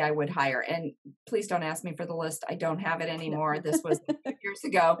absolutely I would hire. And please don't ask me for the list. I don't have it anymore. This was years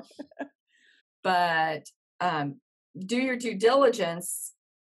ago. But do your due diligence.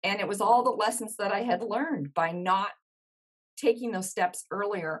 And it was all the lessons that I had learned by not taking those steps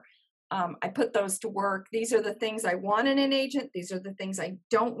earlier. I put those to work. These are the things I want in an agent. These are the things I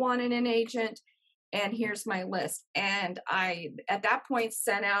don't want in an agent. And here's my list. And I, at that point,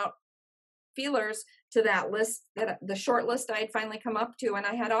 sent out feelers to that list, that the short list I had finally come up to, and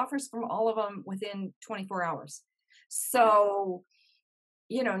I had offers from all of them within 24 hours. So,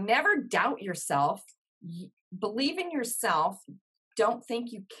 never doubt yourself. Believe in yourself. Don't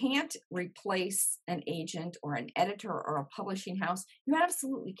think you can't replace an agent or an editor or a publishing house. You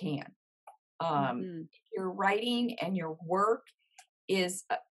absolutely can. Your writing and your work is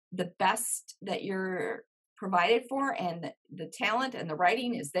the best that you're provided for, and the talent and the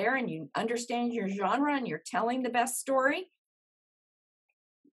writing is there, and you understand your genre and you're telling the best story,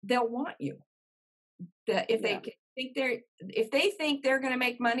 they'll want you. If they think they're going to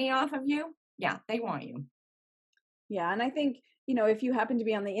make money off of you, yeah, they want you. Yeah. And I think, if you happen to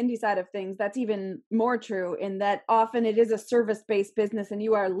be on the indie side of things, that's even more true, in that often it is a service-based business and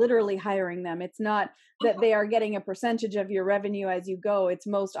you are literally hiring them. It's not that they are getting a percentage of your revenue as you go. It's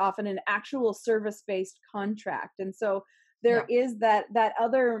most often an actual service-based contract. And so there is that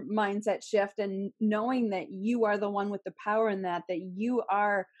other mindset shift, and knowing that you are the one with the power in that you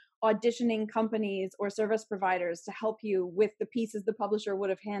are auditioning companies or service providers to help you with the pieces the publisher would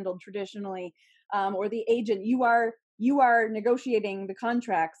have handled traditionally, or the agent. You are negotiating the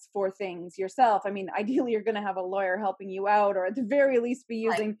contracts for things yourself. I mean, ideally, you're going to have a lawyer helping you out, or at the very least be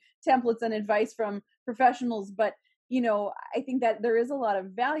using templates and advice from professionals. But, I think that there is a lot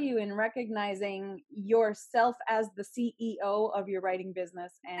of value in recognizing yourself as the CEO of your writing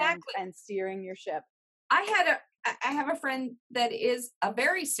business and steering your ship. I have a friend that is a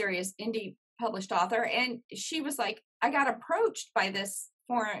very serious indie published author, and she was like, I got approached by this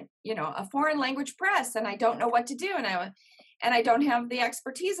a foreign language press, and I don't know what to do. And I don't have the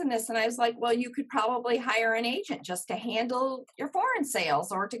expertise in this. And I was like, well, you could probably hire an agent just to handle your foreign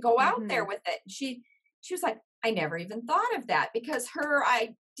sales or to go out there with it. She was like, I never even thought of that, because her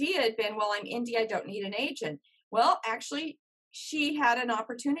idea had been, well, I'm indie, I don't need an agent. Well, actually, she had an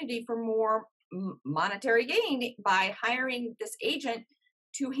opportunity for more monetary gain by hiring this agent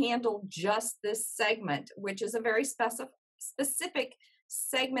to handle just this segment, which is a very specific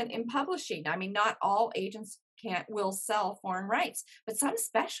segment in publishing. I mean, not all agents will sell foreign rights, but some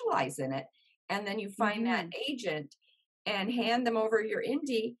specialize in it. And then you find that agent and hand them over your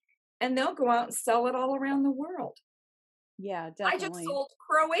indie, and they'll go out and sell it all around the world. Yeah, definitely. I just sold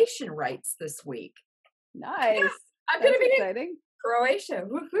Croatian rights this week. Nice. Yeah, I'm going to be exciting. in Croatia.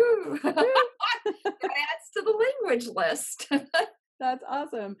 Woohoo! That adds to the language list. That's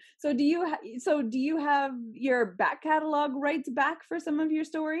awesome. So do you have your back catalog rights back for some of your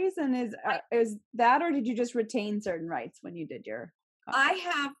stories? And is that, or did you just retain certain rights when you did your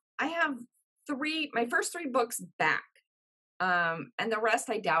contract? I have my first 3 books back. And the rest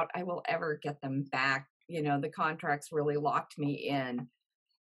I doubt I will ever get them back. The contracts really locked me in.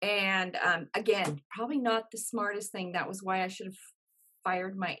 And again, probably not the smartest thing. That was why I should have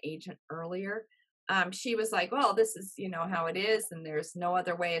fired my agent earlier. She was like, well, this is, how it is, and there's no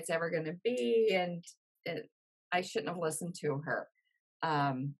other way it's ever going to be. And I shouldn't have listened to her,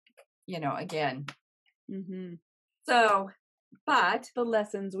 again. So, but the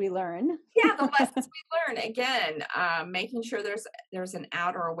lessons we learn. Yeah, the lessons we learn. Again, making sure there's an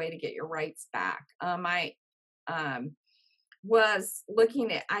out or a way to get your rights back. I was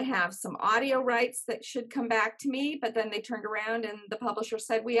looking at, I have some audio rights that should come back to me, but then they turned around and the publisher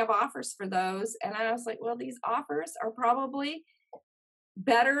said, we have offers for those. And I was like, well, these offers are probably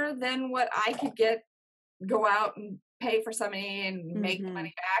better than what I could go out and pay for somebody and make the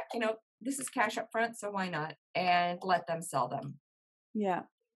money back. This is cash up front, so why not? And let them sell them. Yeah.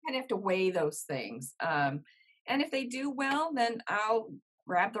 You kind of have to weigh those things. And if they do well, then I'll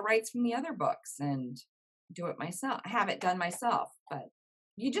grab the rights from the other books and do it myself, have it done myself. But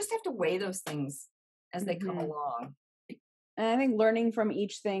you just have to weigh those things as they come along. And I think learning from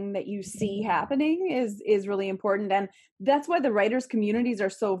each thing that you see happening is really important. And that's why the writers' communities are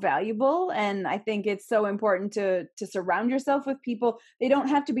so valuable. And I think it's so important to surround yourself with people. They don't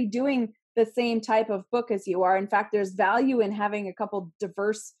have to be doing the same type of book as you are. In fact, there's value in having a couple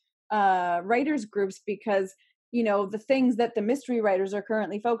diverse writers groups, because the things that the mystery writers are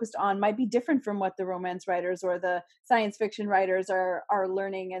currently focused on might be different from what the romance writers or the science fiction writers are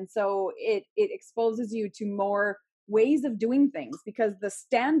learning. And so it exposes you to more ways of doing things because the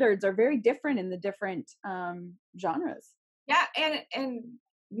standards are very different in the different genres. Yeah, and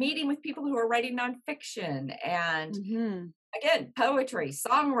meeting with people who are writing nonfiction and again, poetry,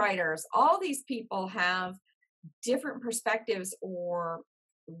 songwriters, all these people have different perspectives or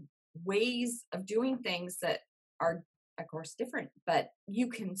ways of doing things that are, of course, different, but you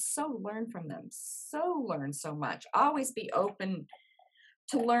can learn from them, learn so much. Always be open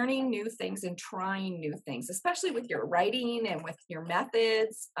to learning new things and trying new things, especially with your writing and with your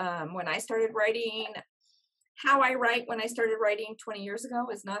methods. When I started writing, how I write when I started writing 20 years ago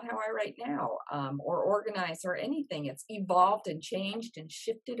is not how I write now, or organize or anything. It's evolved and changed and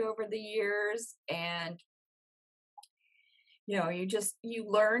shifted over the years. And, you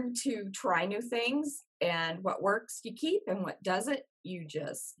learn to try new things, and what works you keep and what doesn't, you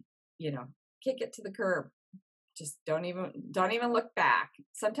just, kick it to the curb. Just don't even look back.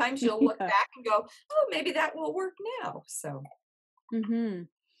 Sometimes you'll look back and go, oh, maybe that will work now. So,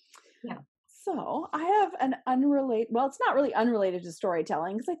 yeah. So I have an it's not really unrelated to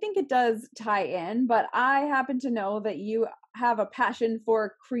storytelling because I think it does tie in, but I happen to know that you have a passion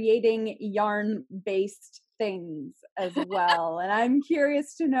for creating yarn-based things as well. And I'm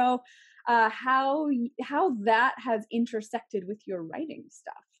curious to know how that has intersected with your writing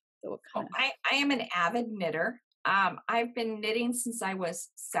stuff. So I am an avid knitter. I've been knitting since I was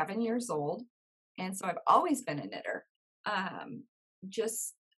 7 years old. And so I've always been a knitter.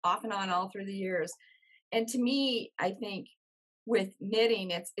 Just off and on all through the years. And to me, I think with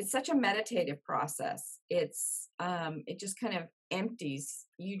knitting, it's such a meditative process. It just kind of empties.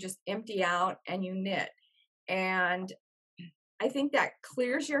 You just empty out and you knit. And I think that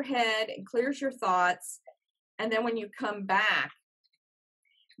clears your head and clears your thoughts. And then when you come back,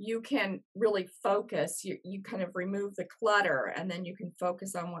 you can really focus. You kind of remove the clutter, and then you can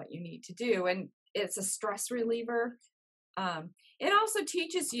focus on what you need to do. And it's a stress reliever. It also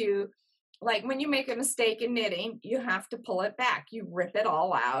teaches you, like when you make a mistake in knitting, you have to pull it back. You rip it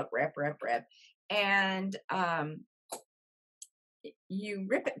all out, rip. And you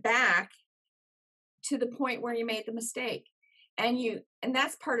rip it back to the point where you made the mistake. And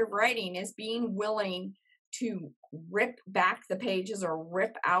that's part of writing, is being willing to rip back the pages or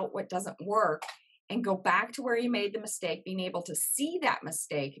rip out what doesn't work and go back to where you made the mistake, being able to see that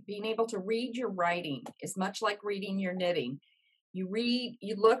mistake, being able to read your writing is much like reading your knitting. You read,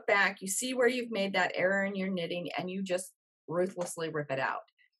 you look back, you see where you've made that error in your knitting, and you just ruthlessly rip it out.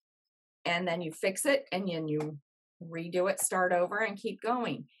 And then you fix it, and then you redo it, start over, and keep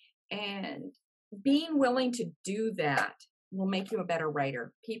going. And being willing to do that will make you a better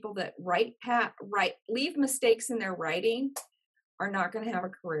writer. People that leave mistakes in their writing are not going to have a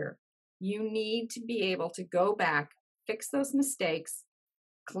career. You need to be able to go back, fix those mistakes,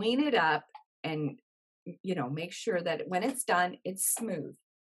 clean it up, and make sure that when it's done, it's smooth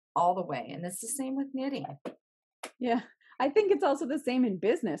all the way. And it's the same with knitting. Yeah. I think it's also the same in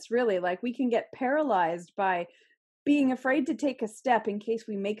business, really. Like we can get paralyzed by being afraid to take a step in case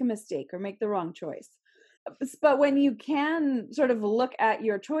we make a mistake or make the wrong choice. But when you can sort of look at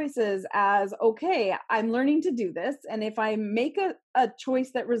your choices as, okay, I'm learning to do this. And if I make a choice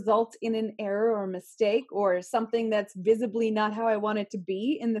that results in an error or mistake or something that's visibly not how I want it to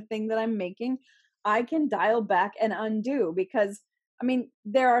be in the thing that I'm making, I can dial back and undo. Because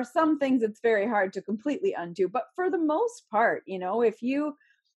there are some things it's very hard to completely undo, but for the most part, if you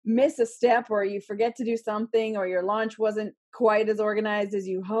miss a step or you forget to do something or your launch wasn't quite as organized as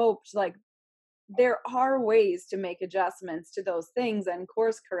you hoped, like there are ways to make adjustments to those things and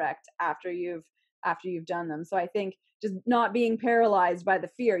course correct after you've done them. So I think just not being paralyzed by the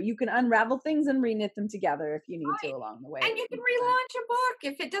fear, you can unravel things and re-knit them together if you need to along the way. And you can relaunch a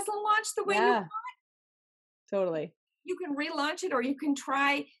book if it doesn't launch the way you want. Totally. You can relaunch it, or you can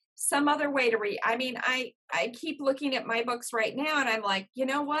try some other way to read. I keep looking at my books right now and I'm like, you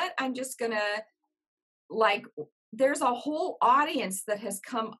know what? I'm just gonna, there's a whole audience that has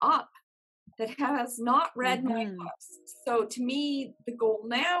come up that has not read my books. So to me, the goal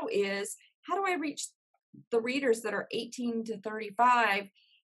now is, how do I reach the readers that are 18 to 35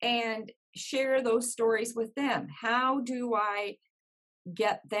 and share those stories with them? How do I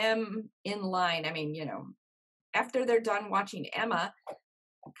get them in line? After they're done watching Emma,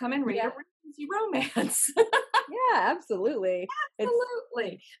 come and read a Regency romance. Yeah, absolutely.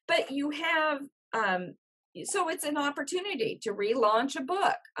 Absolutely. But you have, so it's an opportunity to relaunch a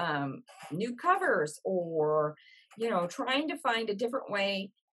book, new covers, or, trying to find a different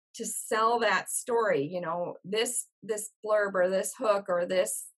way to sell that story. You know, this blurb or this hook or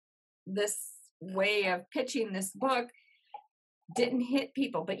this way of pitching this book didn't hit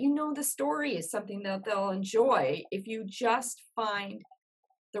people, but you know the story is something that they'll enjoy if you just find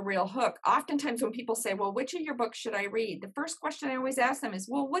the real hook. Oftentimes when people say, well, which of your books should I read? The first question I always ask them is,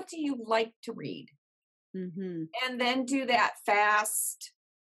 well, what do you like to read? Mm-hmm. And then do that fast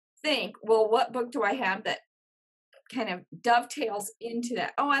think, well, what book do I have that kind of dovetails into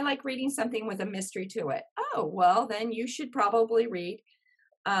that? Oh, I like reading something with a mystery to it. Oh, well, then you should probably read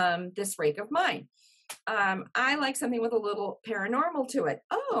This Rake of Mine. I like something with a little paranormal to it.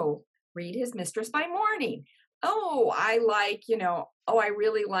 Oh, read His Mistress by Morning. Oh, I like, I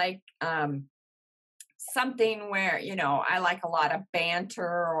really like something where, I like a lot of banter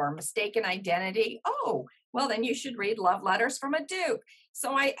or mistaken identity. Oh, well, then you should read Love Letters from a Duke.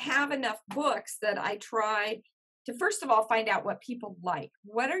 So I have enough books that I try to, first of all, find out what people like.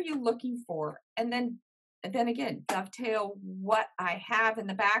 What are you looking for? And then again, dovetail what I have in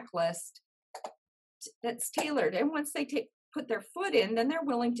the backlist that's tailored. And once they put their foot in, then they're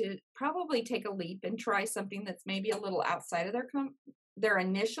willing to probably take a leap and try something that's maybe a little outside of their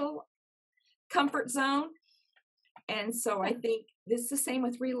initial comfort zone. And so I think this is the same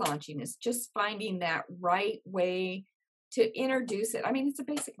with relaunching, is just finding that right way to introduce it. I mean, it's a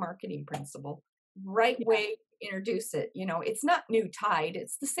basic marketing principle, right way to introduce it. It's not new Tide.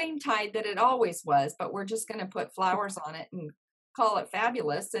 It's the same Tide that it always was, but we're just going to put flowers on it and call it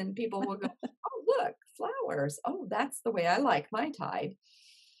fabulous. And people will go, oh, look, flowers. Oh, that's the way I like my Tide.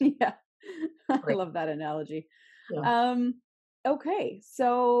 Yeah. I Right. love that analogy. Yeah. Okay,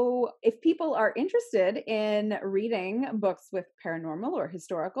 so if people are interested in reading books with paranormal or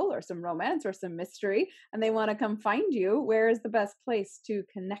historical or some romance or some mystery, and they want to come find you, where is the best place to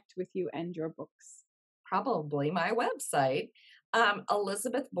connect with you and your books? Probably my website,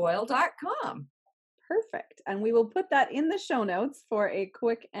 elizabethboyle.com. Perfect. And we will put that in the show notes for a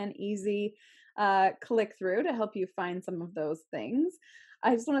quick and easy click through to help you find some of those things.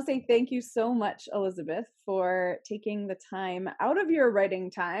 I just want to say thank you so much, Elizabeth, for taking the time out of your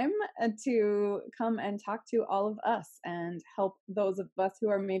writing time to come and talk to all of us and help those of us who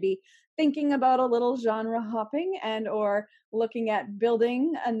are maybe thinking about a little genre hopping and or looking at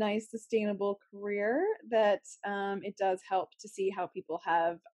building a nice sustainable career, that it does help to see how people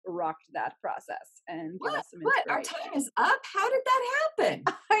have rocked that process and give us some What? Our inspiration. time is up? How did that happen?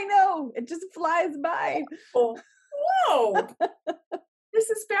 I know, it just flies by. Oh, whoa. This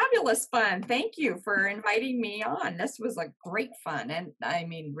is fabulous fun. Thank you for inviting me on. This was a great fun. And I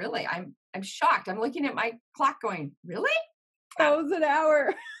mean, really, I'm shocked. I'm looking at my clock going, really? That was an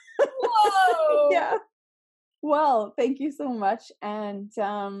hour. Whoa. Yeah. Well, thank you so much. And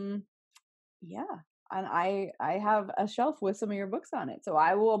yeah. And I have a shelf with some of your books on it. So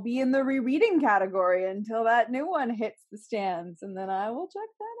I will be in the rereading category until that new one hits the stands. And then I will check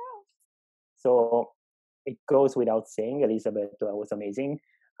that out. So it goes without saying, Elizabeth was amazing,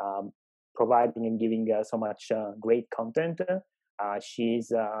 providing and giving so much great content. She's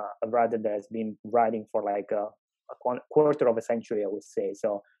a writer that has been writing for like a quarter of a century, I would say.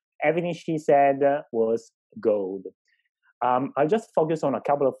 So everything she said was gold. I'll just focus on a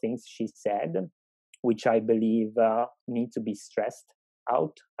couple of things she said, which I believe need to be stressed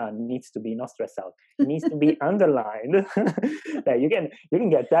out, needs to be not stressed out, it needs to be underlined. You can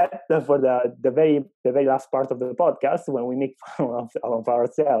get that for the very last part of the podcast when we make fun of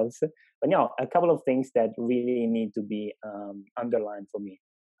ourselves. But a couple of things that really need to be underlined for me,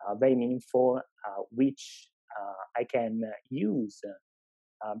 very meaningful, which I can use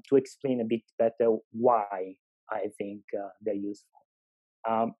to explain a bit better why I think they're useful.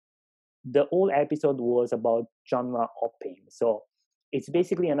 The whole episode was about genre hopping. So it's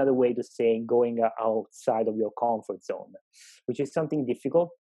basically another way to say going outside of your comfort zone, which is something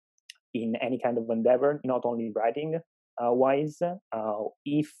difficult in any kind of endeavor, not only writing wise.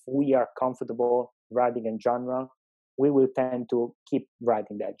 If we are comfortable writing a genre, we will tend to keep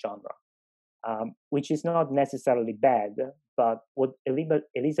writing that genre, which is not necessarily bad. But what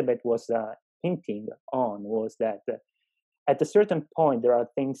Elizabeth was hinting on was that at a certain point, there are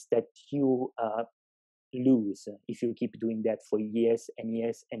things that you lose if you keep doing that for years and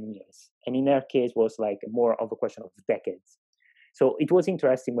years and years. And in her case, was like more of a question of decades. So it was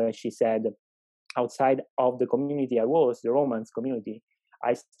interesting when she said, outside of the community I was, the romance community,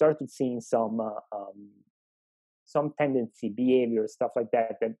 I started seeing some tendency, behavior, stuff like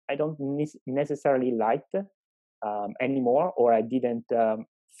that I don't necessarily liked anymore, or I didn't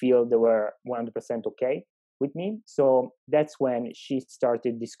feel they were 100% okay with me. So that's when she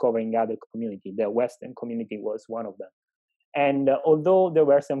started discovering other community. The Western community was one of them. And although there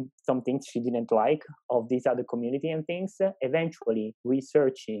were some things she didn't like of this other community and things, eventually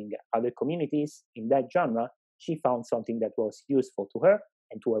researching other communities in that genre, she found something that was useful to her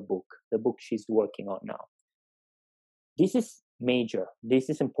and to her book, the book she's working on now. This is major. This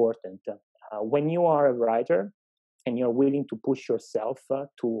is important. When you are a writer and you're willing to push yourself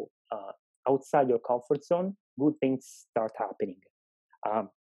to outside your comfort zone, good things start happening.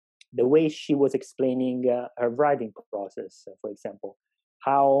 The way she was explaining her writing process, for example,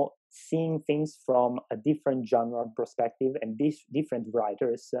 how seeing things from a different genre perspective and these different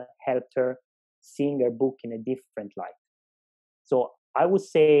writers helped her seeing her book in a different light. So I would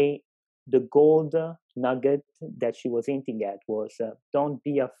say the gold nugget that she was hinting at was don't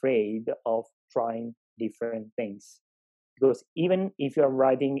be afraid of trying different things. Because even if you're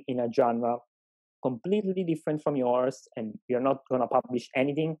writing in a genre completely different from yours and you're not going to publish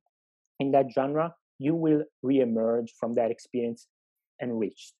anything in that genre, you will re-emerge from that experience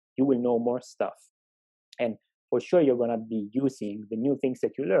enriched. You will know more stuff. And for sure, you're going to be using the new things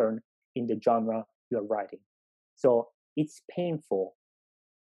that you learn in the genre you're writing. So it's painful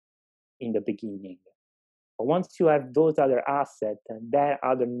in the beginning. But once you have those other assets and that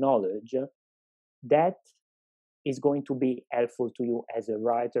other knowledge, that is going to be helpful to you as a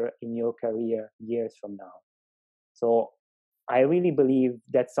writer in your career years from now. So I really believe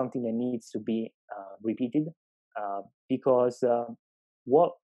that's something that needs to be repeated because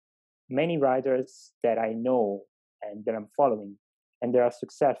what many writers that I know and that I'm following and they are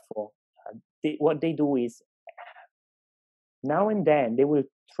successful, what they do is now and then they will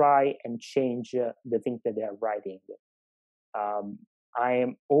try and change the things that they are writing. I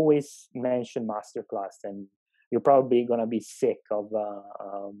am always mention masterclass, and you're probably gonna be sick of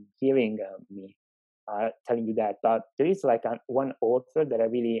hearing me telling you that. But there is like one author that I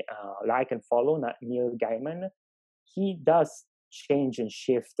really like and follow, Neil Gaiman. He does change and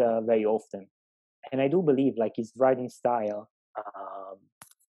shift very often, and I do believe like his writing style,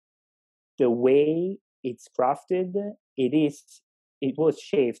 the way it's crafted, it was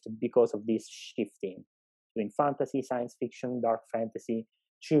shaped because of this shifting between fantasy, science fiction, dark fantasy,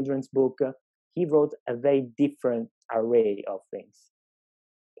 children's book. He wrote a very different array of things.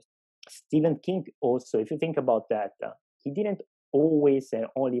 Stephen King also, if you think about that, he didn't always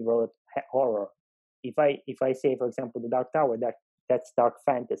only wrote horror. If I say, for example, The Dark Tower, that's dark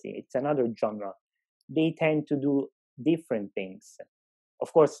fantasy. It's another genre. They tend to do different things.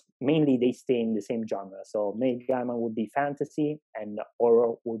 Of course, mainly they stay in the same genre. So Neil Gaiman would be fantasy, and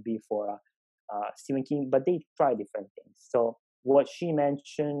horror would be for Stephen King. But they try different things. So what she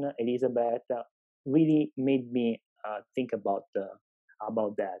mentioned, Elizabeth, really made me think about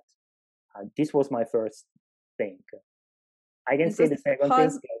that. This was my first thing. I can say the second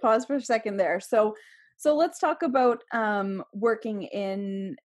thing. Pause for a second there. So let's talk about working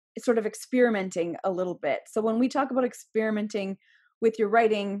in sort of experimenting a little bit. So when we talk about experimenting with your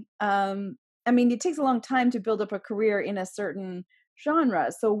writing, I mean, it takes a long time to build up a career in a certain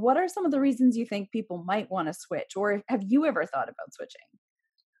genre. So what are some of the reasons you think people might want to switch, or have you ever thought about switching?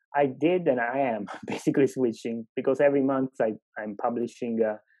 I did, and I am basically switching because every month I'm publishing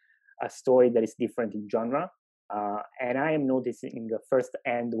a story that is different in genre. And I am noticing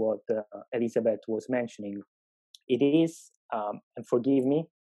firsthand what Elizabeth was mentioning. It is, and forgive me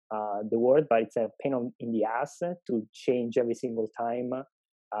the word, but it's a pain in the ass to change every single time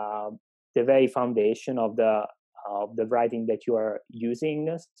the very foundation of the writing that you are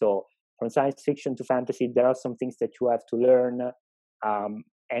using. So from science fiction to fantasy, there are some things that you have to learn,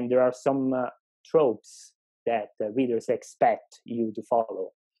 and there are some tropes that readers expect you to follow.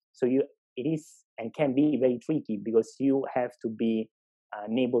 So it is and can be very tricky because you have to be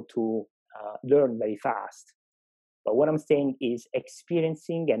able to learn very fast. But what I'm saying is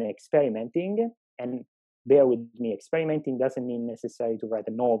experiencing and experimenting, and bear with me, experimenting doesn't mean necessarily to write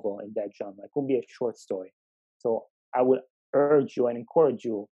a novel in that genre. It could be a short story. So I will urge you and encourage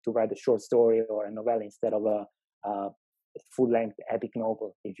you to write a short story or a novella instead of a full-length epic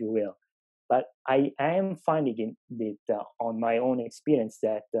novel, if you will. But I am finding it on my own experience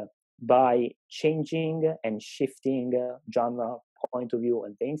that by changing and shifting genre, point of view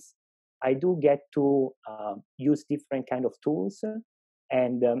and things, I do get to use different kind of tools.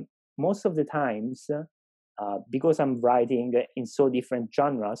 And most of the times, because I'm writing in so many different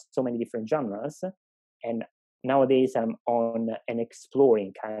genres, and nowadays I'm on an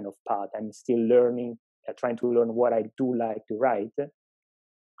exploring kind of path. I'm still learning, trying to learn what I do like to write.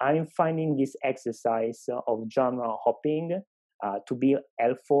 I'm finding this exercise of genre hopping to be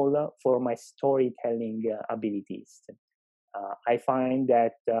helpful for my storytelling abilities. I find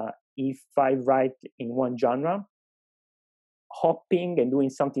that if I write in one genre, hopping and doing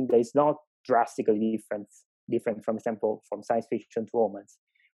something that is not drastically different, from example, from science fiction to romance.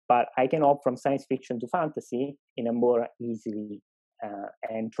 But I can hop from science fiction to fantasy in a more easily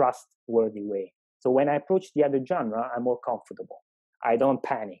and trustworthy way. So when I approach the other genre, I'm more comfortable. I don't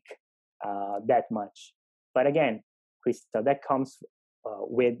panic that much. But again, Krista, that comes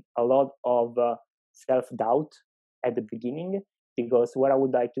with a lot of self-doubt at the beginning, because what I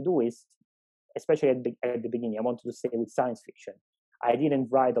would like to do is, especially at the beginning, I wanted to stay with science fiction. I didn't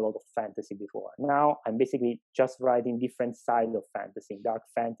write a lot of fantasy before. Now I'm basically just writing different sides of fantasy, dark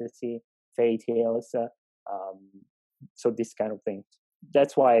fantasy, fairy tales, so this kind of thing.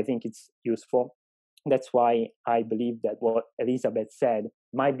 That's why I think it's useful. That's why I believe that what Elizabeth said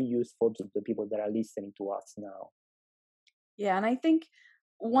might be useful to the people that are listening to us now. Yeah, and I think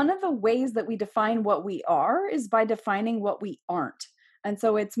one of the ways that we define what we are is by defining what we aren't. And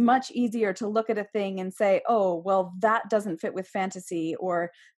so it's much easier to look at a thing and say, oh, well, that doesn't fit with fantasy, or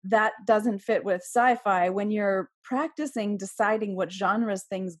that doesn't fit with sci-fi. When you're practicing deciding what genres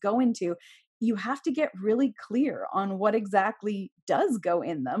things go into, you have to get really clear on what exactly does go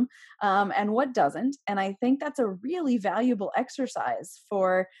in them and what doesn't. And I think that's a really valuable exercise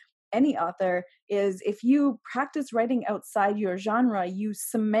for any author. Is if you practice writing outside your genre, you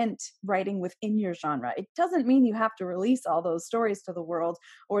cement writing within your genre. It doesn't mean you have to release all those stories to the world,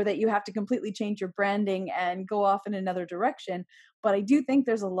 or that you have to completely change your branding and go off in another direction. But I do think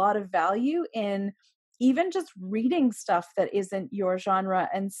there's a lot of value in even just reading stuff that isn't your genre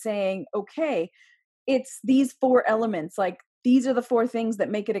and saying, okay, it's these 4 elements. Like, these are the 4 things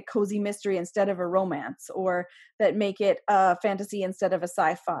that make it a cozy mystery instead of a romance, or that make it a fantasy instead of a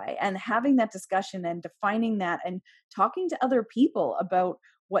sci-fi. And having that discussion and defining that and talking to other people about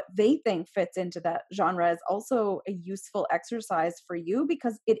what they think fits into that genre is also a useful exercise for you,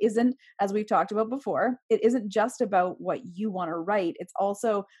 because it isn't, as we've talked about before, it isn't just about what you want to write. It's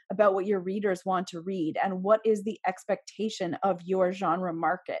also about what your readers want to read, and what is the expectation of your genre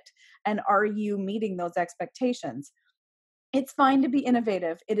market, and are you meeting those expectations? It's fine to be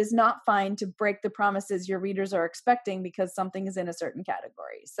innovative. It is not fine to break the promises your readers are expecting because something is in a certain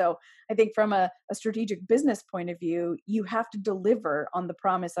category. So I think from a strategic business point of view, you have to deliver on the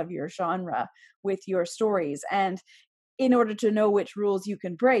promise of your genre with your stories. And in order to know which rules you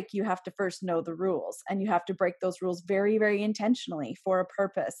can break, you have to first know the rules, and you have to break those rules very, very intentionally for a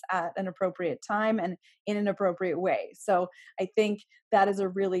purpose at an appropriate time and in an appropriate way. So I think that is a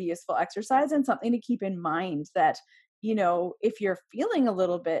really useful exercise, and something to keep in mind, that, you know, if you're feeling a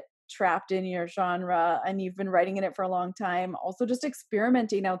little bit trapped in your genre and you've been writing in it for a long time, also just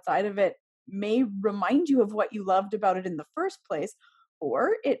experimenting outside of it may remind you of what you loved about it in the first place.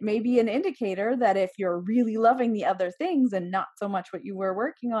 Or it may be an indicator that if you're really loving the other things and not so much what you were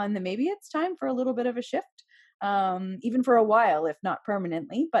working on, then maybe it's time for a little bit of a shift, even for a while, if not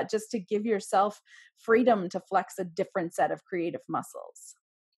permanently, but just to give yourself freedom to flex a different set of creative muscles.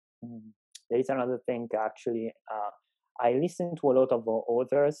 There is another thing, actually. I listen to a lot of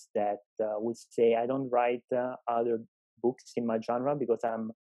authors that would say, I don't write other books in my genre because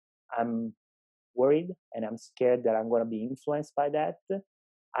I'm worried and I'm scared that I'm going to be influenced by that.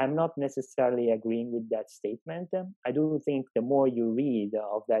 I'm not necessarily agreeing with that statement. I do think the more you read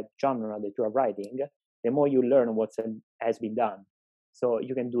of that genre that you are writing, the more you learn what has been done. So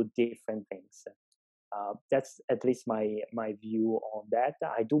you can do different things. That's at least my view on that.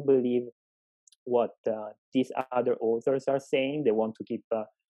 I do believe what these other authors are saying. They want to keep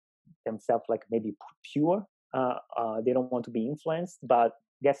themselves like maybe pure. They don't want to be influenced, but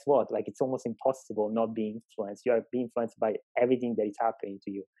guess what? Like, it's almost impossible not being influenced. You are being influenced by everything that is happening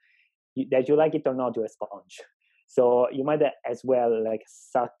to you. That you like it or not, you're a sponge. So you might as well like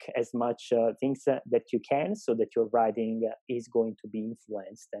suck as much things that you can, so that your writing is going to be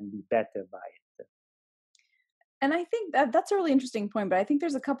influenced and be better by it. And I think that that's a really interesting point, but I think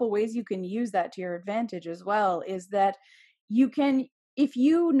there's a couple ways you can use that to your advantage as well. Is that you can, if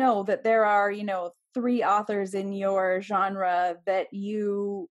you know that there are, 3 authors in your genre that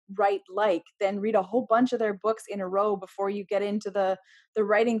you write like, then read a whole bunch of their books in a row before you get into the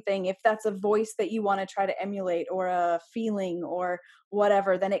writing thing. If that's a voice that you want to try to emulate, or a feeling, or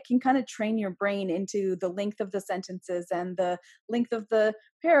whatever, then it can kind of train your brain into the length of the sentences and the length of the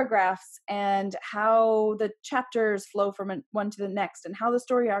paragraphs, and how the chapters flow from one to the next, and how the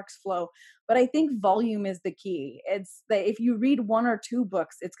story arcs flow. But I think volume is the key. It's that if you read 1 or 2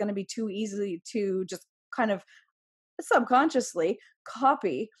 books, it's going to be too easy to just kind of subconsciously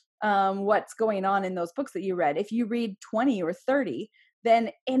copy what's going on in those books that you read. If you read 20 or 30,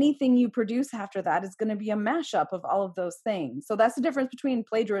 then anything you produce after that is going to be a mashup of all of those things. So that's the difference between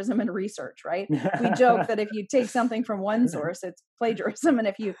plagiarism and research, right? We joke that if you take something from one source, it's plagiarism. And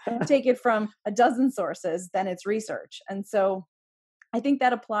if you take it from a dozen sources, then it's research. And so I think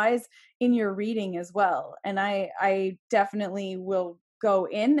that applies in your reading as well. And I definitely will go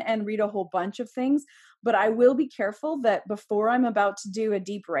in and read a whole bunch of things, but I will be careful that before I'm about to do a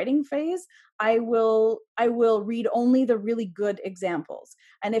deep writing phase, I will read only the really good examples.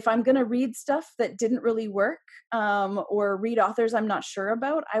 And if I'm going to read stuff that didn't really work, or read authors I'm not sure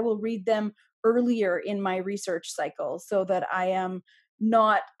about, I will read them earlier in my research cycle so that I am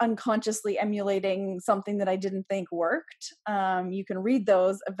not unconsciously emulating something that I didn't think worked. You can read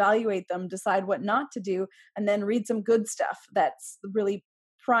those, evaluate them, decide what not to do, and then read some good stuff that's really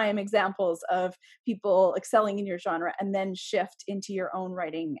prime examples of people excelling in your genre, and then shift into your own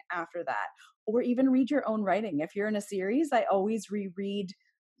writing after that. Or even read your own writing. If you're in a series, I always reread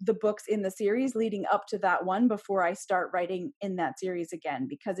the books in the series leading up to that one before I start writing in that series again,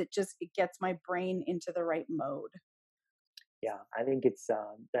 because it gets my brain into the right mode. Yeah, I think it's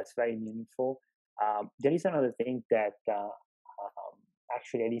that's very meaningful. There is another thing that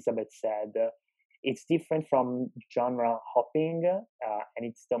actually Elizabeth said. It's different from genre hopping, and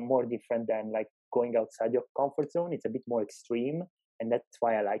it's more different than like going outside your comfort zone. It's a bit more extreme, and that's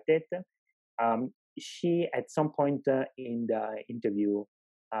why I liked it. She, at some point in the interview,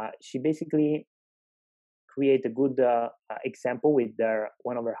 she basically create a good example with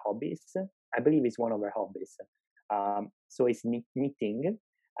one of her hobbies. I believe it's one of her hobbies. So it's knitting,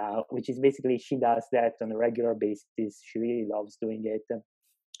 which is basically she does that on a regular basis. She really loves doing it.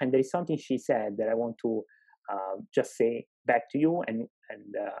 And there is something she said that I want to just say back to you, and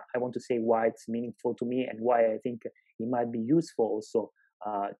I want to say why it's meaningful to me and why I think it might be useful also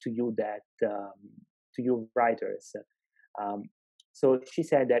to you to you writers. So she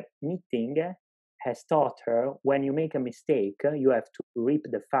said that knitting has taught her when you make a mistake, you have to rip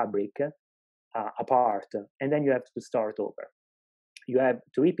the fabric apart, and then you have to start over. You have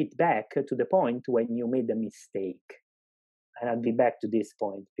to rip it back to the point when you made the mistake. And I'll be back to this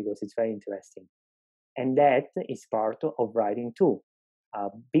point because it's very interesting. And that is part of writing too.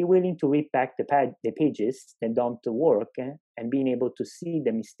 Be willing to rip back the pages that don't work, and being able to see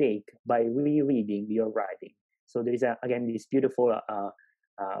the mistake by rereading your writing. So there is, again, this beautiful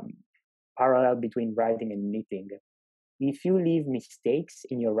parallel between writing and knitting. If you leave mistakes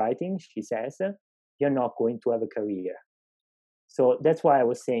in your writing, she says, you're not going to have a career. So that's why I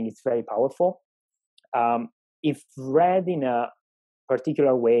was saying it's very powerful. If read in a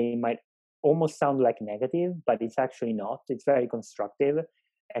particular way, it might almost sound like negative, but it's actually not. It's very constructive,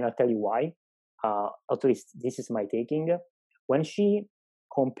 and I'll tell you why. At least this is my taking. When she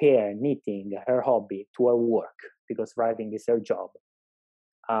compared knitting, her hobby, to her work, because writing is her job,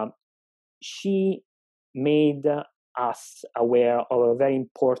 she made us aware of a very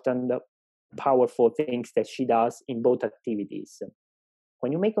important, powerful things that she does in both activities.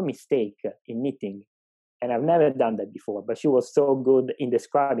 When you make a mistake in knitting, and I've never done that before, but she was so good in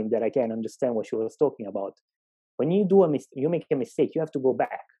describing that I can understand what she was talking about. When you you make a mistake, you have to go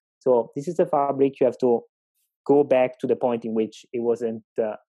back. So this is the fabric, you have to go back to the point in which it wasn't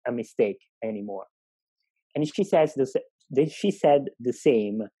a mistake anymore. And she said the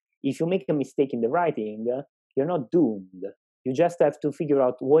same. If you make a mistake in the writing, you're not doomed. You just have to figure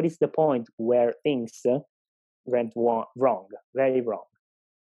out what is the point where things went wrong, very wrong.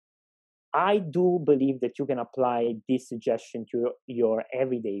 I do believe that you can apply this suggestion to your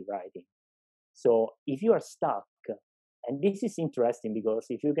everyday writing. So if you are stuck, and this is interesting because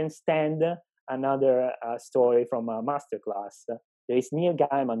if you can stand another story from a masterclass, there is Neil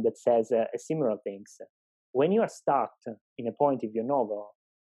Gaiman that says similar things. When you are stuck in a point of your novel,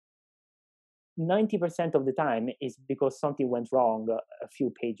 90% of the time is because something went wrong a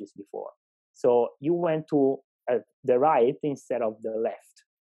few pages before. So you went to the right instead of the left.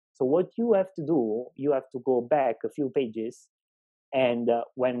 So what you have to do, you have to go back a few pages, and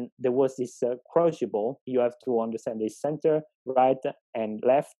when there was this crucible, you have to understand the center, right, and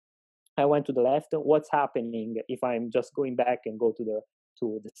left. I went to the left. What's happening if I'm just going back and go to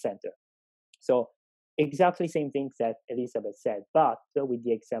the center? So exactly same things that Elizabeth said, but with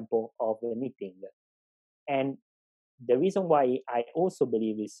the example of the knitting. And the reason why I also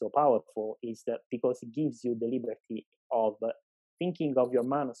believe it's so powerful is that because it gives you the liberty of thinking of your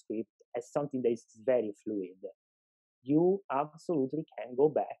manuscript as something that is very fluid. You absolutely can go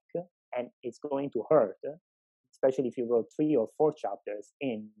back, and it's going to hurt, especially if you wrote 3 or 4 chapters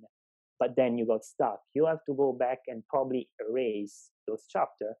in, but then you got stuck. You have to go back and probably erase those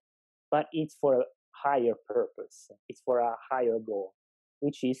chapters, but it's for a higher purpose. It's for a higher goal.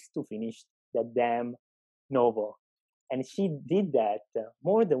 which is to finish the damn novel. And she did that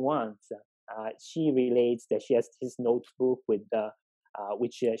more than once. She relates that she has this notebook with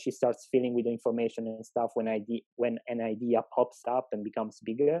which she starts filling with the information and stuff when an idea pops up and becomes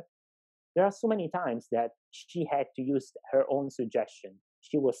bigger. There are so many times that she had to use her own suggestion.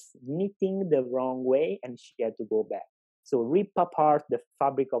 She was knitting the wrong way and she had to go back. So rip apart the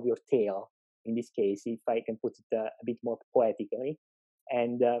fabric of your tale, in this case, if I can put it a bit more poetically,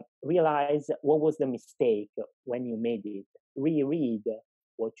 and realize what was the mistake when you made it. Reread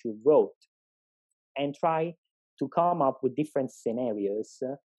what you wrote and try to come up with different scenarios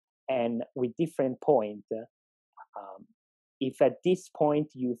and with different points. If at this point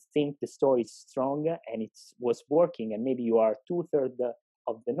you think the story is strong and it was working, and maybe you are 2/3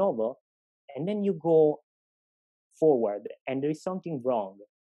 of the novel, and then you go forward and there is something wrong,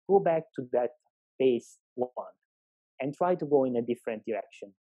 go back to that base one and try to go in a different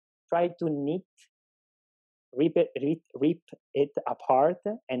direction. Try to rip it apart,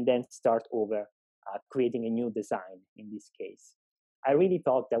 and then start over, creating a new design in this case. I really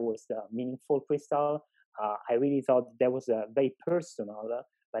thought that was meaningful, Crystal. I really thought that was a very personal,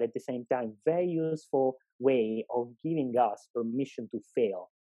 but at the same time, very useful way of giving us permission to fail.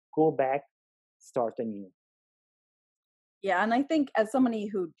 Go back, start anew. Yeah, and I think as somebody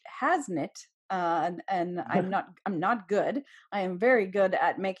who has knit, and I'm not good. I am very good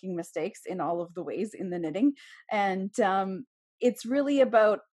at making mistakes in all of the ways in the knitting, and it's really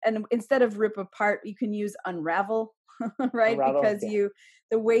about, and instead of rip apart, you can use unravel, right? Unravel, Because yeah.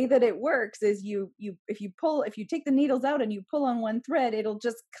 the way that it works is if you take the needles out and you pull on one thread, it'll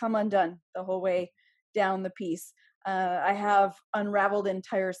just come undone the whole way down the piece. I have unraveled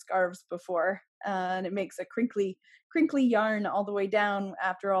entire scarves before, and it makes a crinkly yarn all the way down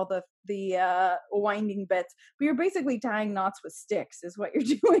after all the winding bits. But you're basically tying knots with sticks is what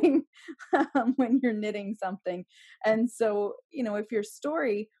you're doing when you're knitting something. And so,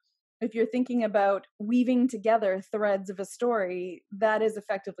 if you're thinking about weaving together threads of a story, that is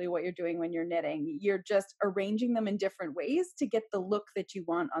effectively what you're doing when you're knitting. You're just arranging them in different ways to get the look that you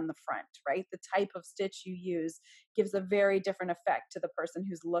want on the front, right? The type of stitch you use gives a very different effect to the person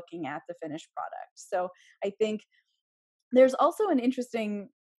who's looking at the finished product. So I think there's also an interesting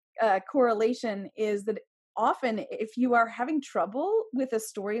correlation is that often if you are having trouble with a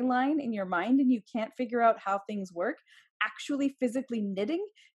storyline in your mind and you can't figure out how things work, actually physically knitting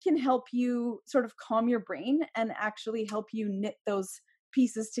can help you sort of calm your brain and actually help you knit those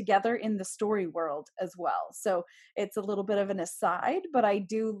pieces together in the story world as well. So it's a little bit of an aside, but I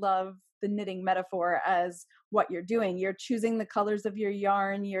do love the knitting metaphor as what you're doing. You're choosing the colors of your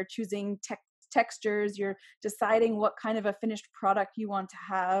yarn, you're choosing textures, you're deciding what kind of a finished product you want to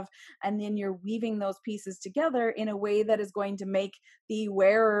have, and then you're weaving those pieces together in a way that is going to make the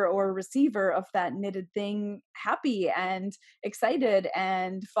wearer or receiver of that knitted thing happy and excited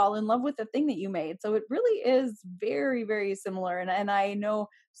and fall in love with the thing that you made. So it really is very, very similar. And I know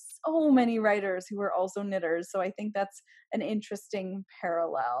so many writers who are also knitters. So I think that's an interesting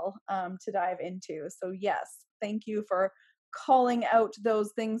parallel to dive into. So yes, thank you for calling out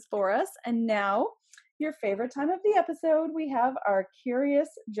those things for us. And now, your favorite time of the episode, we have our curious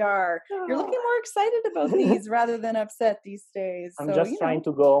jar. You're looking more excited about these rather than upset these days. I'm just trying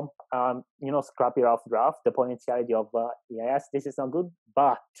to go, scrappy rough draft, the potentiality of, yes, this is not good,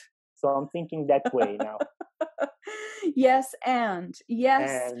 but. So I'm thinking that way now. Yes,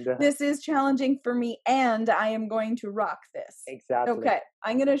 this is challenging for me, and I am going to rock this. Exactly. Okay,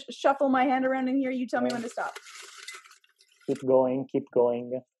 I'm going to shuffle my hand around in here. You tell me when to stop. Keep going, keep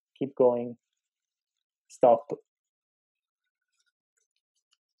going, keep going. Stop.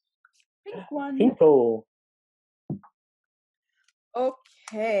 Pink one. Pinko.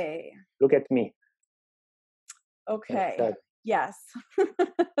 Okay. Look at me. Okay. Yes.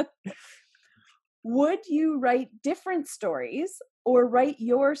 Would you write different stories or write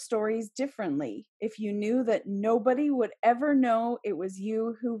your stories differently if you knew that nobody would ever know it was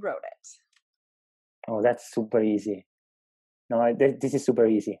you who wrote it? Oh, that's super easy. No, this is super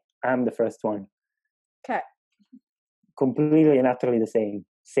easy. I'm the first one. Okay. Completely and utterly the same.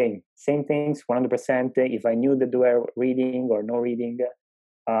 Same things, 100%. If I knew that they were reading or no reading.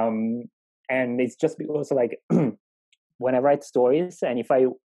 And it's just because, like, when I write stories, and if I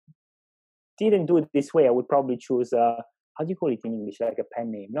didn't do it this way, I would probably choose, how do you call it in English? Like a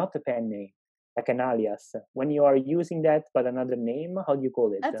pen name. Not a pen name, like an alias. When you are using that but another name, how do you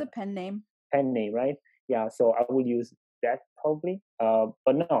call it? That's a pen name. Pen name, right? Yeah, so I would use that probably.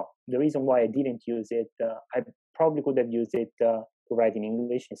 But no, the reason why I didn't use it, I probably could have used it to write in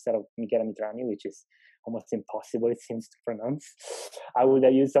English instead of Michela Mitrani, which is almost impossible, it seems, to pronounce. I would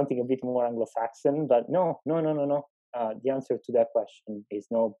have used something a bit more Anglo-Saxon, but no. The answer to that question is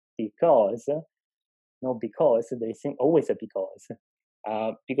no, because there is always a because.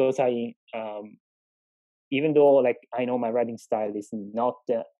 Because even though like I know my writing style is not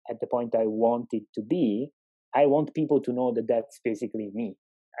at the point I want it to be, I want people to know that that's basically me.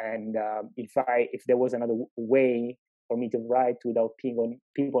 And if there was another way for me to write without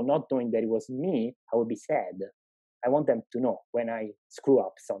people not knowing that it was me, I would be sad. I want them to know when I screw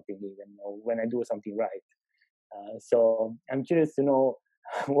up something, even, or when I do something right. So I'm curious to know,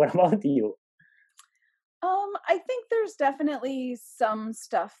 what about you? I think there's definitely some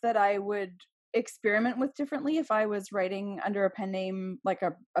stuff that I would experiment with differently if I was writing under a pen name, like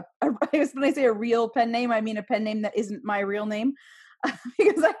I guess when I say a real pen name, I mean a pen name that isn't my real name.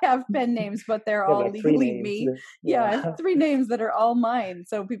 Because I have pen names, but they're all Like legally me. Yeah, I have 3 names that are all mine,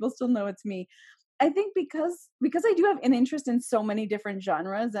 so people still know it's me. I think because I do have an interest in so many different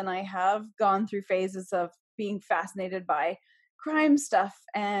genres, and I have gone through phases of being fascinated by crime stuff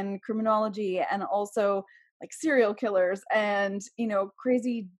and criminology, and also like serial killers and, you know,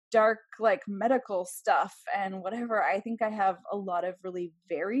 crazy dark like medical stuff and whatever. I think I have a lot of really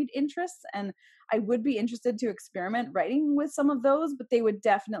varied interests, and I would be interested to experiment writing with some of those, but they would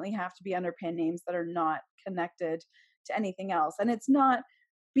definitely have to be under pen names that are not connected to anything else. And it's not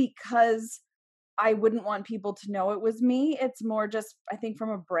because I wouldn't want people to know it was me. It's more just, I think, from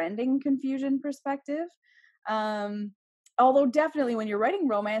a branding confusion perspective. Um, Although definitely when you're writing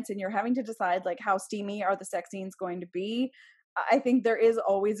romance and you're having to decide like how steamy are the sex scenes going to be, I think there is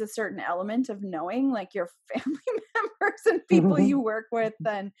always a certain element of knowing like your family members and people you work with,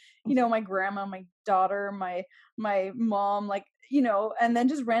 and, you know, my grandma, my daughter, my mom, like, you know, and then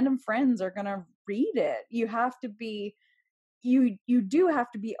just random friends are going to read it. You have to be, you do have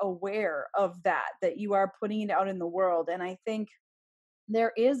to be aware of that you are putting it out in the world. And I think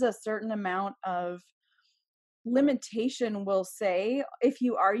there is a certain amount of limitation, will say, if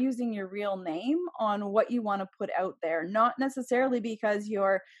you are using your real name on what you want to put out there, not necessarily because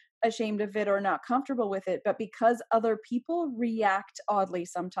you're ashamed of it or not comfortable with it, but because other people react oddly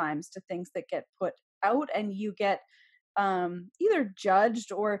sometimes to things that get put out, and you get either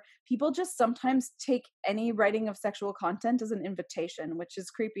judged, or people just sometimes take any writing of sexual content as an invitation, which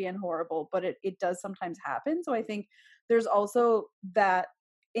is creepy and horrible, but it does sometimes happen. So I think there's also that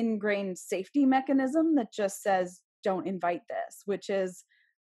ingrained safety mechanism that just says, don't invite this, which is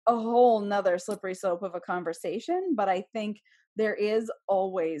a whole nother slippery slope of a conversation. But I think there is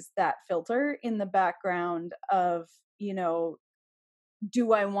always that filter in the background of, you know,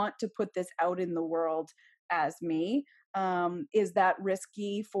 do I want to put this out in the world as me? Is that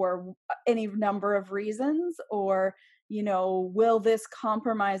risky for any number of reasons? Or, you know, will this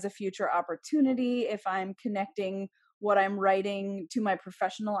compromise a future opportunity if I'm connecting what I'm writing to my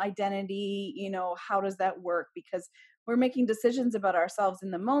professional identity? You know, how does that work? Because we're making decisions about ourselves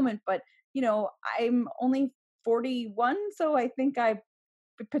in the moment, but, you know, I'm only 41, so I think I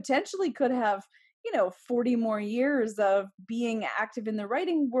potentially could have, you know, 40 more years of being active in the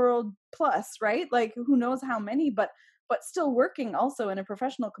writing world plus, right? Like who knows how many, but still working also in a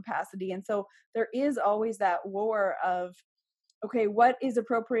professional capacity. And so there is always that war of, okay, what is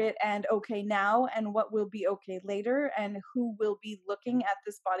appropriate and okay now, and what will be okay later, and who will be looking at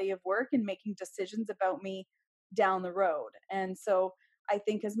this body of work and making decisions about me down the road. And so I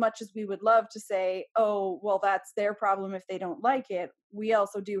think as much as we would love to say, oh, well, that's their problem if they don't like it, we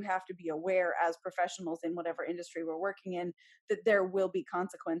also do have to be aware as professionals in whatever industry we're working in that there will be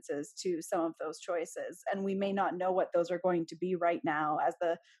consequences to some of those choices. And we may not know what those are going to be right now as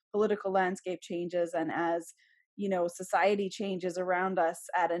the political landscape changes and as, you know, society changes around us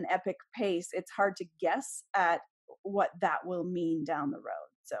at an epic pace. It's hard to guess at what that will mean down the road.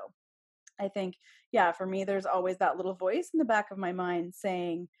 So I think, yeah, for me, there's always that little voice in the back of my mind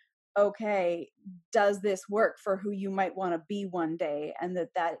saying, okay, does this work for who you might want to be one day? And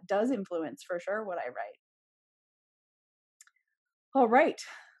that does influence for sure what I write. All right.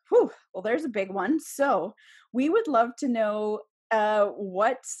 Whew. Well, there's a big one. So we would love to know,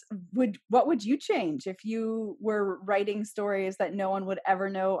 what would you change if you were writing stories that no one would ever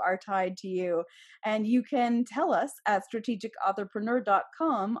know are tied to you? And you can tell us at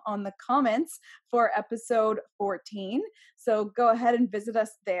strategicauthorpreneur.com on the comments for episode 14. So go ahead and visit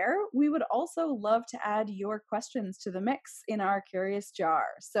us there. We would also love to add your questions to the mix in our curious jar.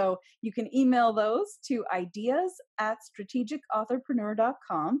 So you can email those to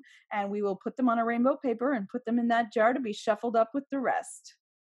ideas@strategicauthorpreneur.com, and we will put them on a rainbow paper and put them in that jar to be shuffled up with the rest.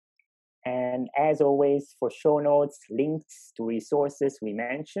 And as always, for show notes, links to resources we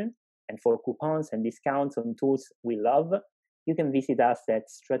mentioned, and for coupons and discounts on tools we love, you can visit us at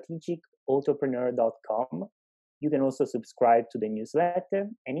strategicauthorpreneur.com. You can also subscribe to the newsletter,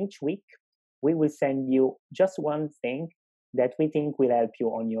 and each week we will send you just one thing that we think will help you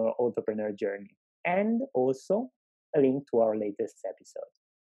on your entrepreneur journey, and also a link to our latest episode.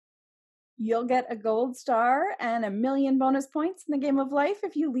 You'll get a gold star and 1,000,000 bonus points in the game of life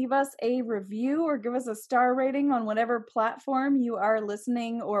if you leave us a review or give us a star rating on whatever platform you are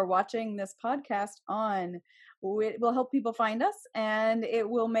listening or watching this podcast on. It will help people find us, and it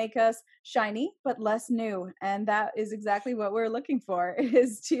will make us shiny but less new. And that is exactly what we're looking for,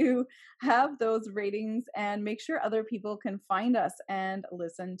 is to have those ratings and make sure other people can find us and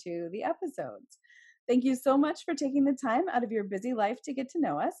listen to the episodes. Thank you so much for taking the time out of your busy life to get to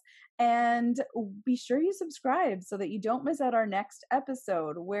know us. And be sure you subscribe so that you don't miss out our next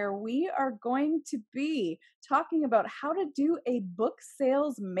episode, where we are going to be talking about how to do a book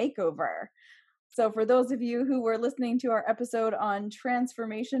sales makeover. So for those of you who were listening to our episode on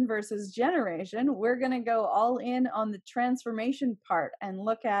transformation versus generation, we're going to go all in on the transformation part and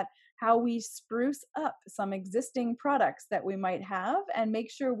look at how we spruce up some existing products that we might have and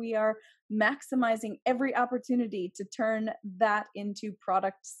make sure we are maximizing every opportunity to turn that into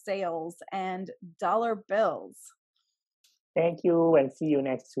product sales and dollar bills. Thank you, and see you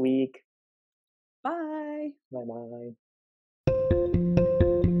next week. Bye. Bye-bye.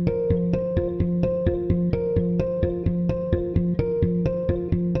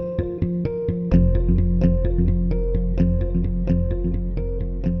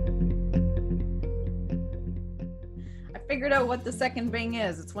 Figured out what the second bing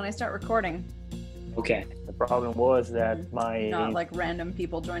is. It's when I start recording. Okay. The problem was that my... Not like random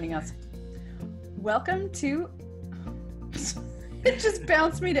people joining us. Welcome to... It just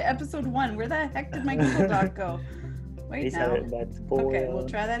bounced me to episode 1. Where the heck did my Google Doc go? Wait now. Okay, we'll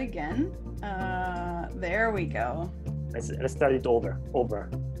try that again. There we go. Let's start it over.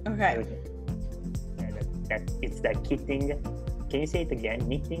 Okay. It's that kitting. Can you say it again?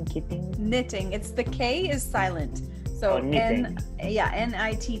 Knitting, kitting? Knitting. It's the K is silent. So knitting.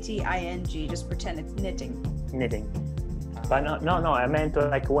 N-I-T-T-I-N-G. Just pretend it's knitting. Knitting. But no. I meant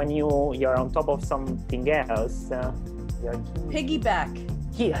like when you're on top of something else. You're... Piggyback.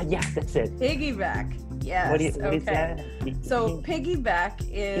 Yeah, that's it. Piggyback. Yes. What is that? So piggyback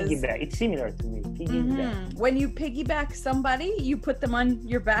is... Piggyback. It's similar to me. Piggyback. Mm-hmm. When you piggyback somebody, you put them on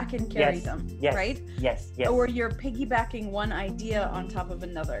your back and carry them. Yes. Right? Yes. Or you're piggybacking one idea on top of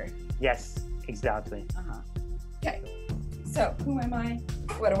another. Yes, exactly. Okay. So, who am I?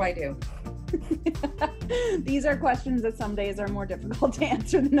 What do I do? These are questions that some days are more difficult to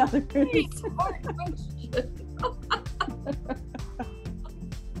answer than others.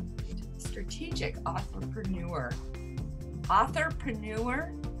 Strategic authorpreneur.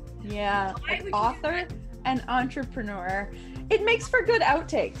 Authorpreneur? Yeah, like author and entrepreneur. It makes for good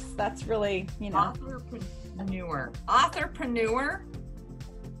outtakes. That's really, Authorpreneur. Authorpreneur?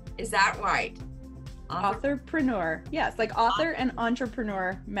 Is that right? Authorpreneur. Yes, like author and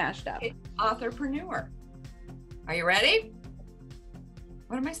entrepreneur mashed up. Authorpreneur. Are you ready?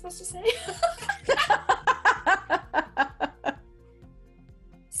 What am I supposed to say?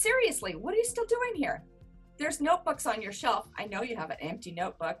 Seriously, what are you still doing here? There's notebooks on your shelf. I know you have an empty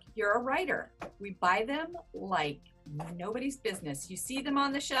notebook. You're a writer. We buy them like nobody's business. You see them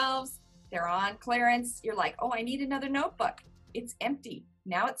on the shelves. They're on clearance. You're like, oh, I need another notebook. It's empty.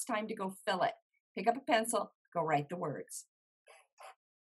 Now it's time to go fill it. Pick up a pencil, go write the words.